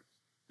receivers.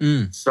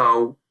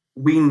 So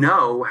we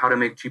know how to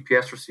make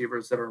GPS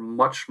receivers that are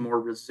much more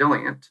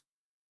resilient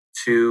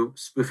to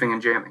spoofing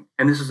and jamming.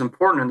 And this is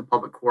important in the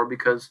public core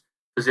because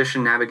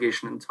position,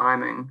 navigation, and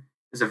timing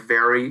is a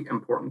very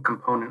important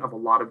component of a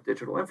lot of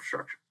digital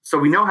infrastructure. So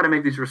we know how to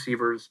make these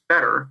receivers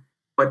better,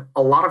 but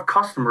a lot of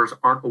customers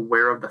aren't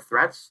aware of the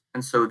threats,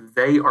 and so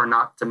they are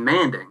not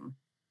demanding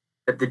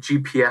that the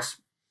GPS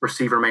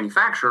receiver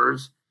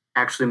manufacturers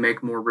actually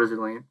make more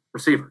resilient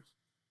receivers.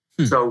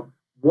 So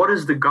what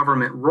is the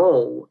government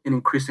role in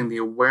increasing the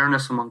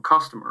awareness among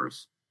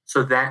customers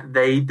so that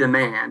they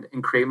demand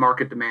and create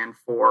market demand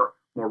for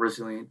more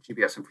resilient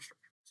GPS infrastructure?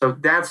 So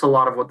that's a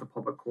lot of what the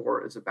public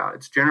core is about.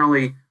 It's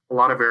generally a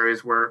lot of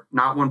areas where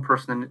not one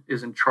person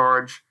is in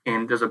charge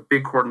and there's a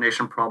big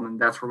coordination problem,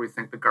 and that's where we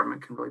think the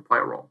government can really play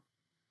a role.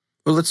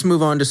 Well, let's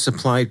move on to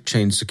supply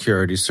chain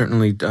security.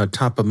 Certainly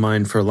top of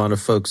mind for a lot of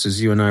folks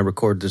as you and I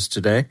record this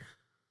today.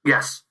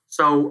 Yes.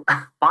 So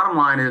bottom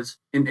line is,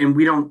 and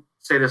we don't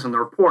say this in the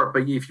report,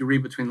 but if you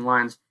read between the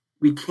lines,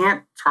 we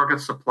can't target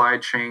supply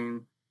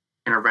chain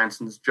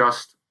interventions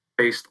just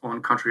based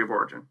on country of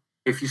origin.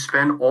 If you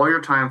spend all your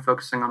time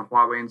focusing on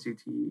Huawei and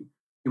ZTE,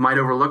 you might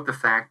overlook the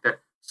fact that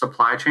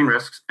supply chain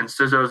risks, and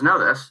CISOs know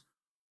this,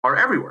 are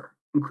everywhere,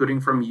 including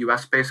from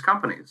US-based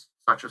companies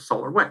such as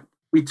SolarWind.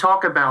 We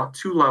talk about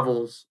two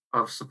levels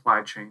of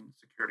supply chain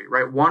security,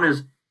 right? One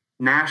is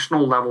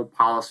national level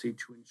policy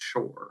to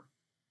ensure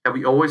that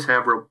we always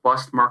have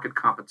robust market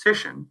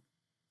competition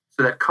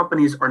so that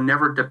companies are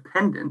never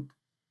dependent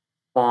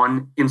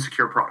on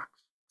insecure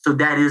products. So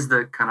that is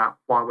the kind of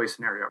Huawei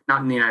scenario,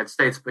 not in the United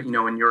States, but in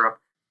Europe,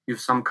 you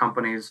have some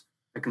companies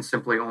that can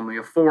simply only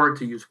afford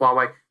to use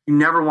Huawei. You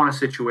never want a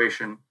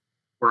situation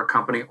where a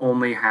company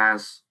only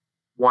has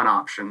one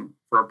option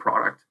for a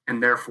product,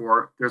 and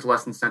therefore there's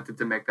less incentive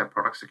to make that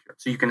product secure.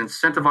 So you can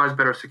incentivize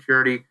better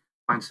security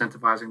by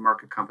incentivizing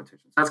market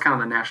competition. So that's kind of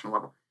the national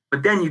level.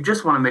 But then you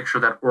just want to make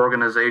sure that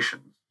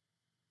organizations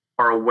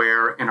are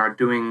aware and are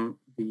doing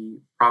the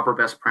proper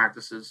best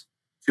practices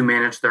to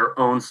manage their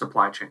own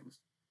supply chains.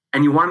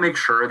 And you want to make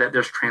sure that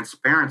there's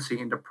transparency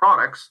into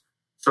products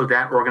so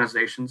that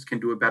organizations can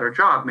do a better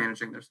job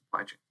managing their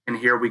supply chain. And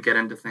here we get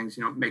into things,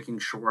 making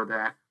sure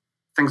that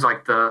things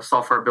like the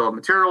Software Bill of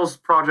Materials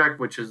project,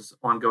 which is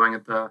ongoing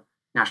at the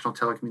National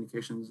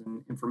Telecommunications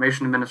and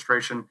Information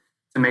Administration,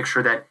 to make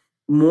sure that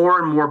more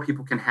and more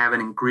people can have an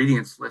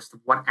ingredients list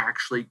of what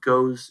actually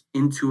goes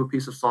into a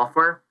piece of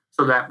software,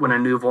 so that when a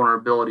new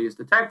vulnerability is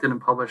detected and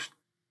published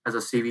as a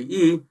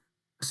CVE,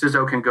 a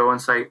CISO can go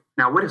and say,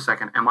 now, wait a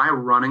second, am I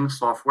running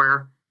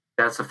software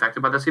that's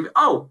affected by the CVE?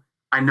 Oh,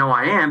 I know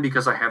I am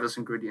because I have this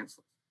ingredients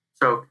list.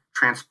 So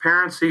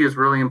transparency is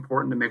really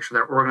important to make sure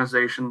that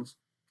organizations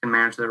can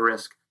manage their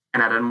risk.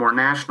 And at a more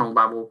national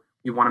level,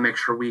 you want to make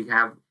sure we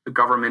have the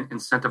government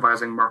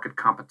incentivizing market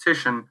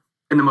competition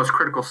in the most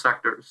critical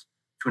sectors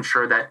to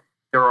ensure that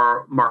there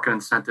are market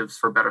incentives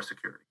for better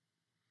security.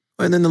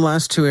 And then the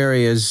last two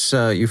areas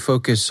you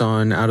focus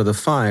on out of the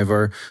five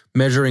are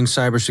measuring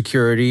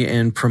cybersecurity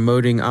and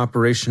promoting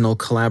operational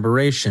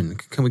collaboration.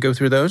 Can we go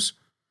through those?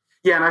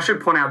 Yeah, and I should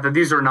point out that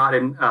these are not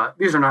in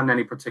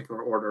any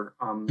particular order.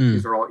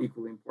 These are all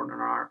equally important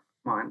in our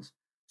minds.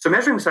 So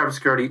measuring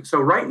cybersecurity. So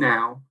right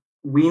now,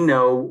 we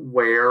know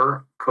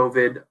where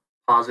COVID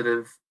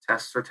positive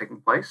tests are taking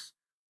place.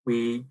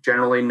 We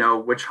generally know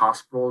which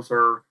hospitals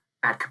are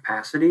at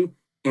capacity,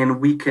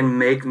 and we can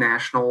make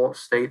national,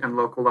 state, and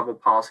local level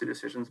policy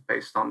decisions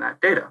based on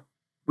that data.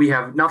 We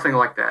have nothing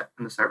like that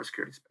in the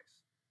cybersecurity space.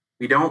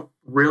 We don't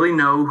really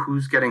know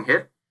who's getting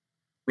hit.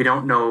 We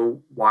don't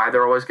know why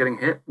they're always getting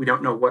hit. We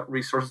don't know what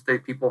resources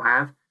people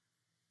have.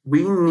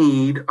 We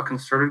need a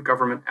concerted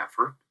government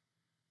effort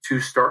to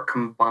start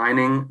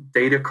combining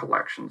data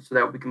collection so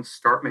that we can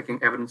start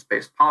making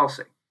evidence-based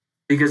policy.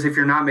 Because if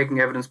you're not making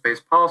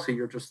evidence-based policy,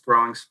 you're just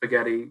throwing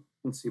spaghetti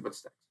and see what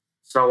sticks.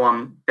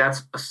 So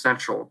that's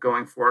essential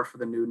going forward for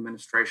the new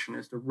administration,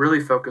 is to really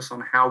focus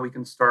on how we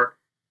can start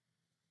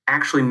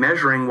actually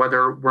measuring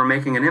whether we're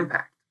making an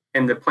impact.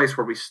 And the place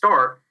where we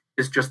start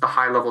is just the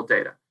high-level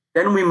data.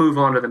 Then we move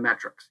on to the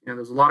metrics.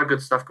 There's a lot of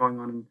good stuff going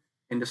on in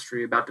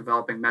industry about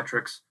developing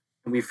metrics.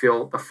 And we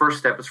feel the first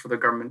step is for the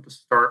government to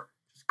start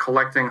just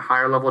collecting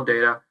higher-level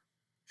data,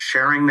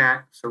 sharing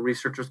that so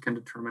researchers can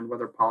determine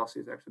whether policy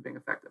is actually being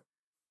effective.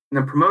 And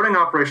then promoting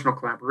operational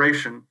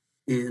collaboration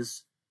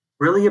is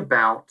really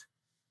about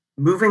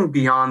moving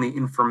beyond the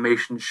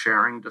information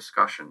sharing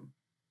discussion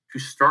to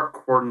start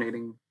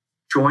coordinating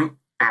joint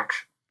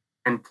action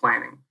and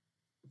planning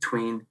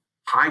between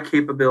high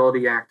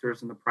capability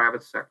actors in the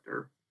private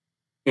sector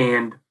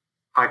and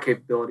high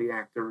capability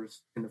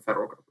actors in the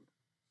federal government.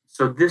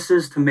 So this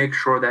is to make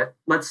sure that,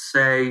 let's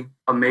say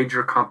a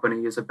major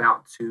company is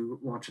about to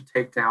launch a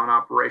takedown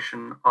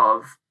operation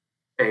of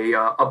a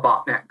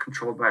botnet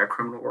controlled by a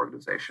criminal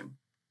organization.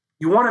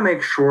 You want to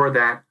make sure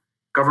that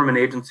government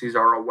agencies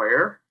are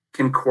aware,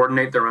 can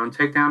coordinate their own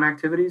takedown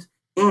activities,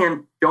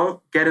 and don't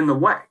get in the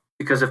way.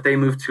 Because if they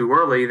move too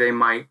early, they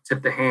might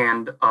tip the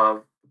hand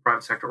of the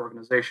private sector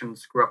organization and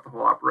screw up the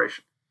whole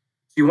operation.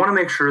 So you want to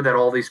make sure that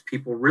all these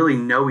people really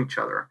know each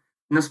other.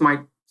 And this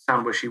might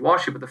sound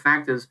wishy-washy, but the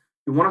fact is,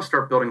 you want to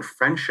start building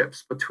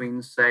friendships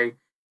between, say,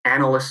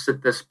 analysts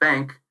at this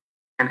bank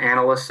and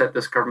analysts at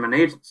this government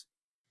agency.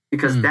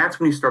 Because that's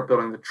when you start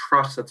building the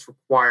trust that's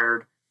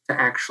required to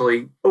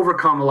actually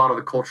overcome a lot of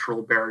the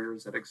cultural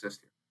barriers that exist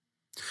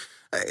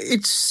here.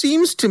 It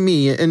seems to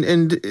me,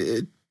 and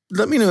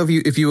let me know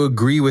if you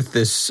agree with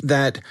this,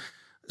 that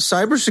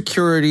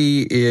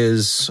cybersecurity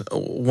is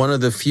one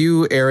of the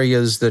few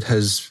areas that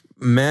has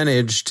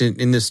managed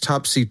in this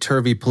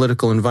topsy-turvy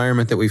political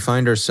environment that we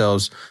find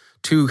ourselves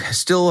to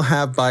still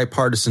have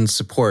bipartisan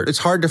support. It's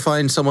hard to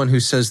find someone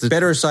who says that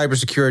better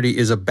cybersecurity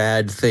is a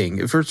bad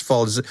thing. First of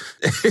all, is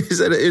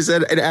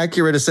that an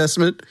accurate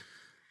assessment?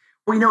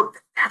 Well,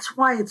 that's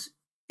why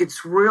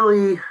it's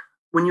really,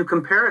 when you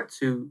compare it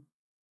to,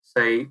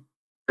 say,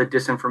 the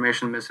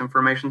disinformation,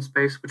 misinformation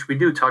space, which we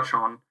do touch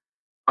on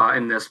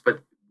in this,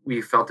 but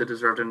we felt it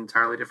deserved an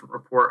entirely different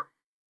report.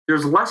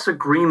 There's less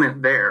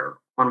agreement there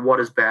on what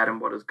is bad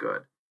and what is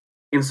good.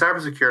 In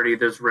cybersecurity,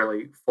 there's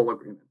really full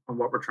agreement on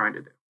what we're trying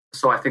to do.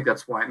 So I think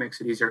that's why it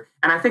makes it easier.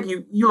 And I think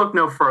you look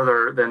no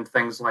further than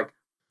things like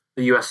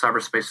the U.S.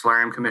 Cyberspace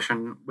Solarium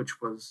Commission, which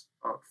was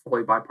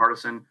fully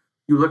bipartisan.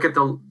 You look at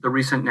the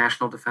recent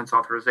National Defense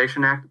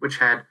Authorization Act, which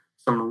had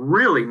some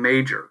really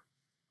major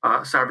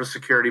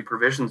cybersecurity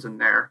provisions in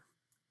there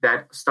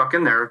that stuck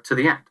in there to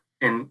the end.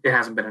 And it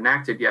hasn't been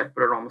enacted yet,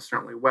 but it almost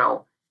certainly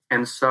will.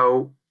 And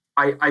so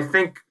I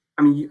think,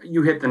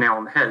 you hit the nail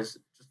on the head. Is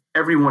just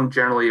everyone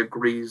generally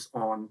agrees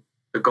on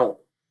the goal.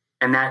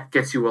 And that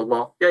gets you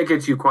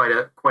quite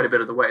a bit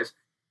of the ways.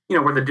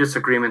 Where the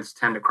disagreements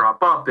tend to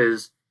crop up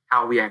is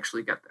how we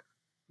actually get there.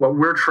 What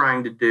we're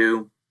trying to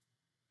do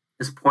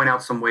is point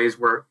out some ways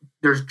where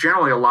there's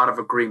generally a lot of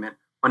agreement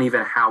on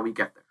even how we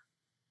get there.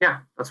 Yeah,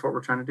 that's what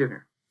we're trying to do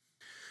here.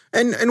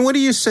 And what do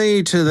you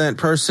say to that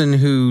person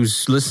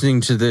who's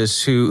listening to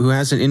this, who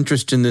has an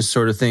interest in this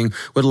sort of thing,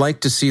 would like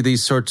to see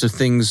these sorts of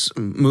things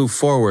move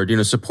forward,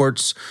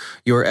 supports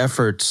your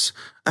efforts?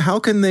 How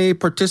can they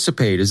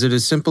participate? Is it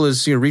as simple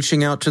as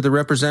reaching out to the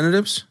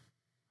representatives?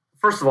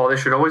 First of all, they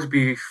should always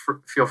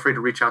feel free to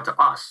reach out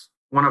to us.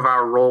 One of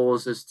our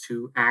roles is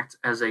to act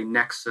as a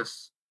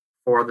nexus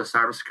for the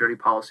cybersecurity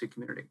policy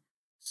community.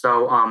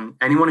 So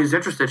anyone who's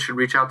interested should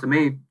reach out to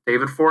me,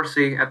 David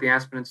Forsey at the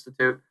Aspen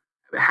Institute.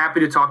 Happy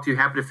to talk to you,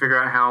 happy to figure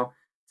out how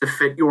to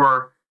fit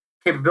your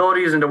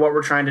capabilities into what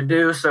we're trying to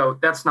do. So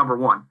that's number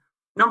one.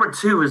 Number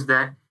two is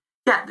that,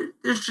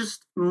 there's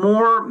just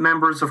more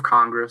members of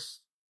Congress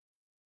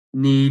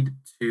need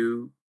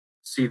to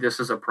see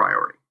this as a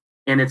priority.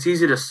 And it's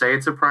easy to say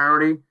it's a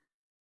priority.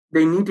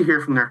 They need to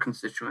hear from their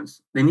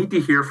constituents. They need to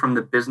hear from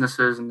the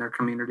businesses in their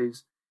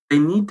communities. They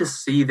need to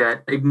see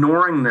that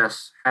ignoring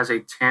this has a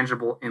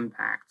tangible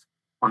impact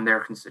on their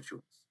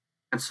constituents.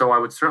 And so I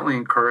would certainly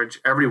encourage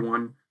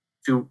everyone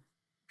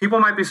people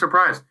might be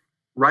surprised.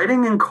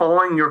 Writing and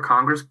calling your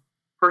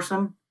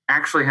congressperson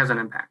actually has an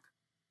impact,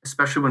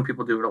 especially when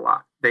people do it a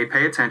lot. They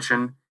pay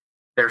attention,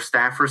 their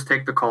staffers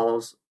take the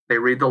calls, they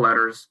read the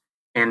letters,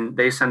 and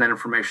they send that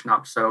information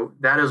up. So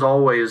that is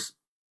always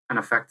an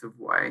effective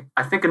way.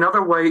 I think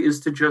another way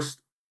is to just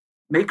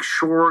make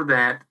sure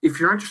that if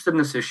you're interested in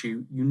this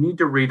issue, you need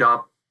to read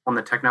up on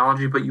the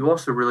technology, but you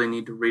also really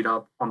need to read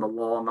up on the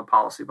law and the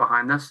policy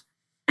behind this.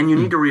 And you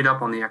need to read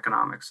up on the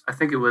economics. I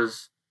think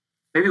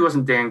maybe it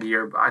wasn't Dan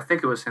Geer, but I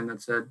think it was him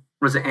that said,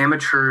 was it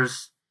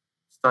amateurs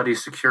study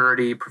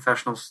security,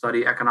 professionals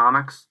study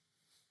economics?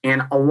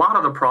 And a lot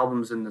of the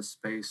problems in this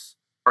space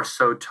are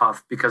so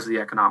tough because of the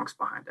economics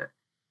behind it.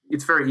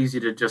 It's very easy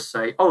to just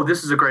say, oh,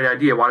 this is a great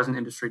idea. Why doesn't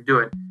industry do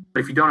it?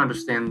 But if you don't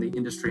understand the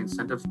industry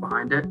incentives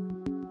behind it,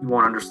 you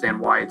won't understand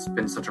why it's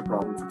been such a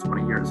problem for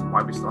 20 years and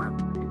why we still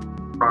haven't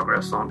made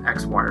progress on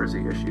X, Y, or Z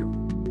issue.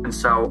 And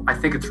so I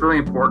think it's really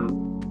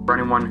important for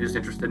anyone who's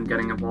interested in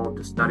getting involved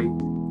to study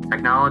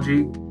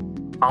technology,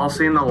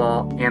 policy and the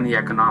law, and the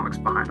economics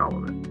behind all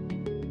of it.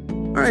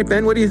 All right,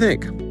 Ben, what do you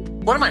think?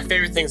 One of my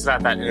favorite things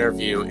about that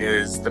interview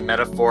is the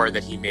metaphor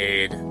that he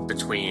made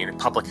between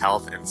public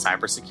health and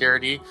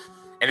cybersecurity.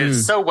 And it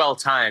is so well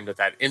timed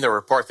that in the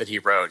report that he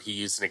wrote, he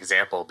used an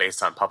example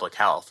based on public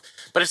health.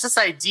 But it's this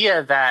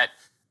idea that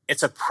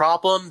it's a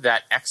problem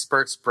that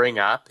experts bring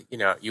up. You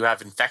know, you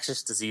have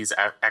infectious disease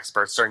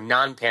experts during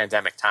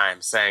non-pandemic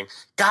times saying,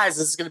 guys,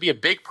 this is going to be a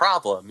big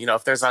problem. You know,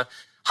 if there's a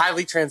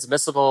highly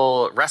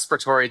transmissible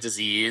respiratory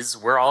disease,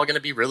 we're all going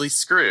to be really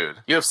screwed.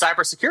 You have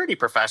cybersecurity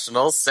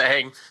professionals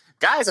saying,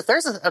 guys, if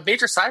there's a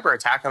major cyber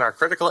attack on our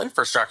critical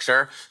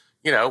infrastructure,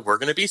 you know, we're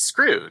going to be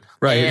screwed.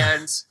 Right.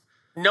 And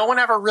no one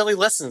ever really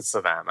listens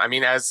to them. I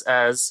mean,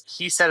 as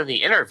he said in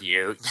the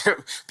interview,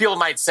 people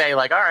might say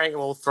like, all right,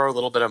 we'll throw a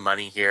little bit of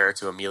money here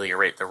to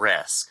ameliorate the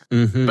risk.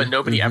 But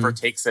nobody ever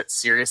takes it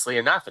seriously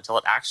enough until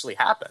it actually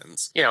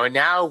happens. You know, and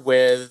now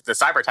with the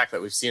cyber attack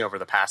that we've seen over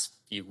the past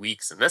few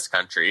weeks in this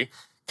country,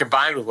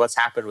 combined with what's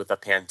happened with the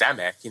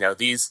pandemic, you know,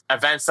 these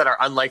events that are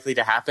unlikely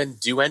to happen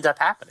do end up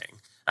happening.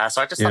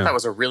 So I just thought that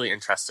was a really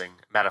interesting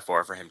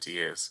metaphor for him to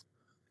use.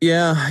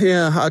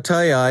 Yeah. I'll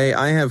tell you,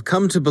 I have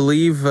come to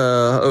believe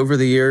over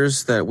the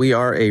years that we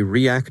are a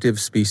reactive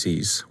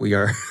species. We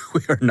are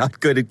not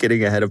good at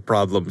getting ahead of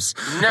problems.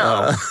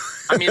 No.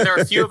 I mean, there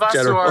are a few of us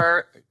who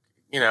are,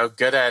 you know,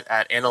 good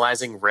at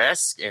analyzing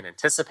risk and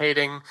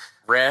anticipating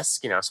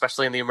risk, you know,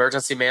 especially in the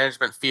emergency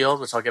management field,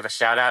 which I'll give a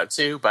shout out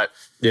to. But,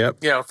 you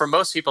know, for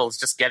most people, it's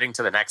just getting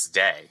to the next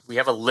day. We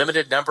have a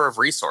limited number of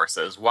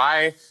resources.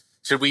 Why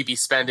should we be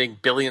spending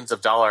billions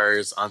of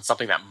dollars on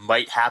something that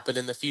might happen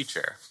in the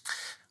future?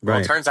 Well,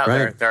 it turns out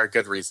there are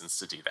good reasons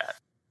to do that.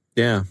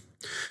 Yeah.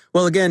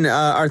 Well, again,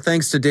 our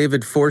thanks to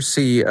David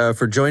Forsey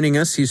for joining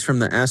us. He's from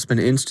the Aspen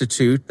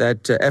Institute.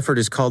 That effort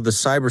is called the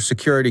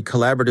Cybersecurity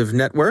Collaborative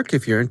Network.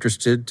 If you're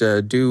interested,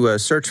 do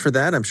search for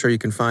that. I'm sure you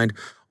can find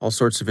all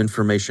sorts of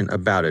information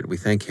about it. We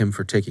thank him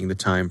for taking the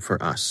time for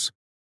us.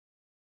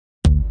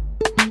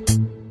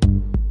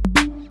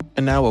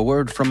 And now a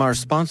word from our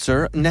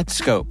sponsor,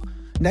 Netskope.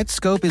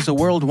 Netskope is a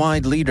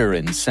worldwide leader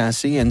in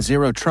SASE and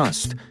Zero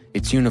Trust.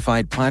 Its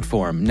unified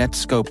platform,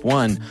 Netskope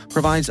One,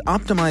 provides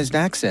optimized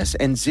access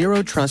and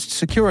zero trust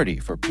security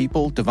for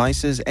people,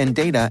 devices, and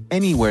data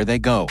anywhere they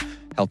go,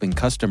 helping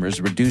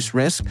customers reduce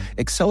risk,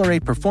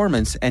 accelerate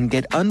performance, and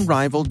get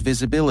unrivaled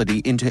visibility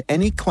into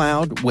any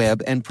cloud,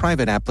 web, and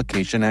private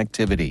application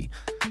activity.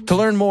 To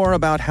learn more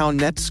about how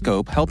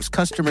Netskope helps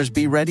customers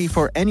be ready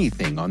for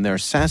anything on their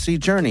SASE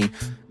journey,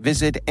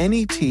 visit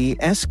netskope.com.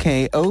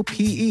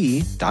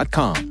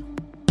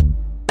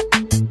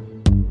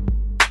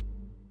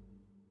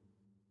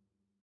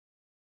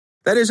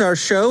 That is our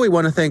show. We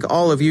want to thank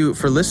all of you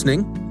for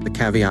listening. The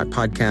Caveat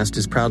podcast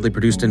is proudly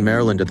produced in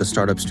Maryland at the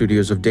startup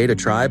studios of Data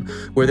Tribe,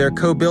 where they're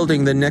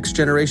co-building the next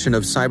generation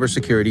of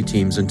cybersecurity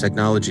teams and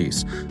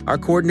technologies. Our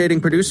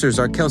coordinating producers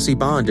are Kelsey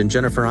Bond and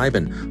Jennifer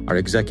Iben. Our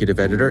executive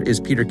editor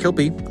is Peter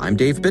Kilpie. I'm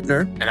Dave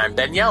Bittner. And I'm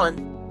Ben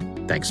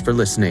Yellen. Thanks for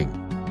listening.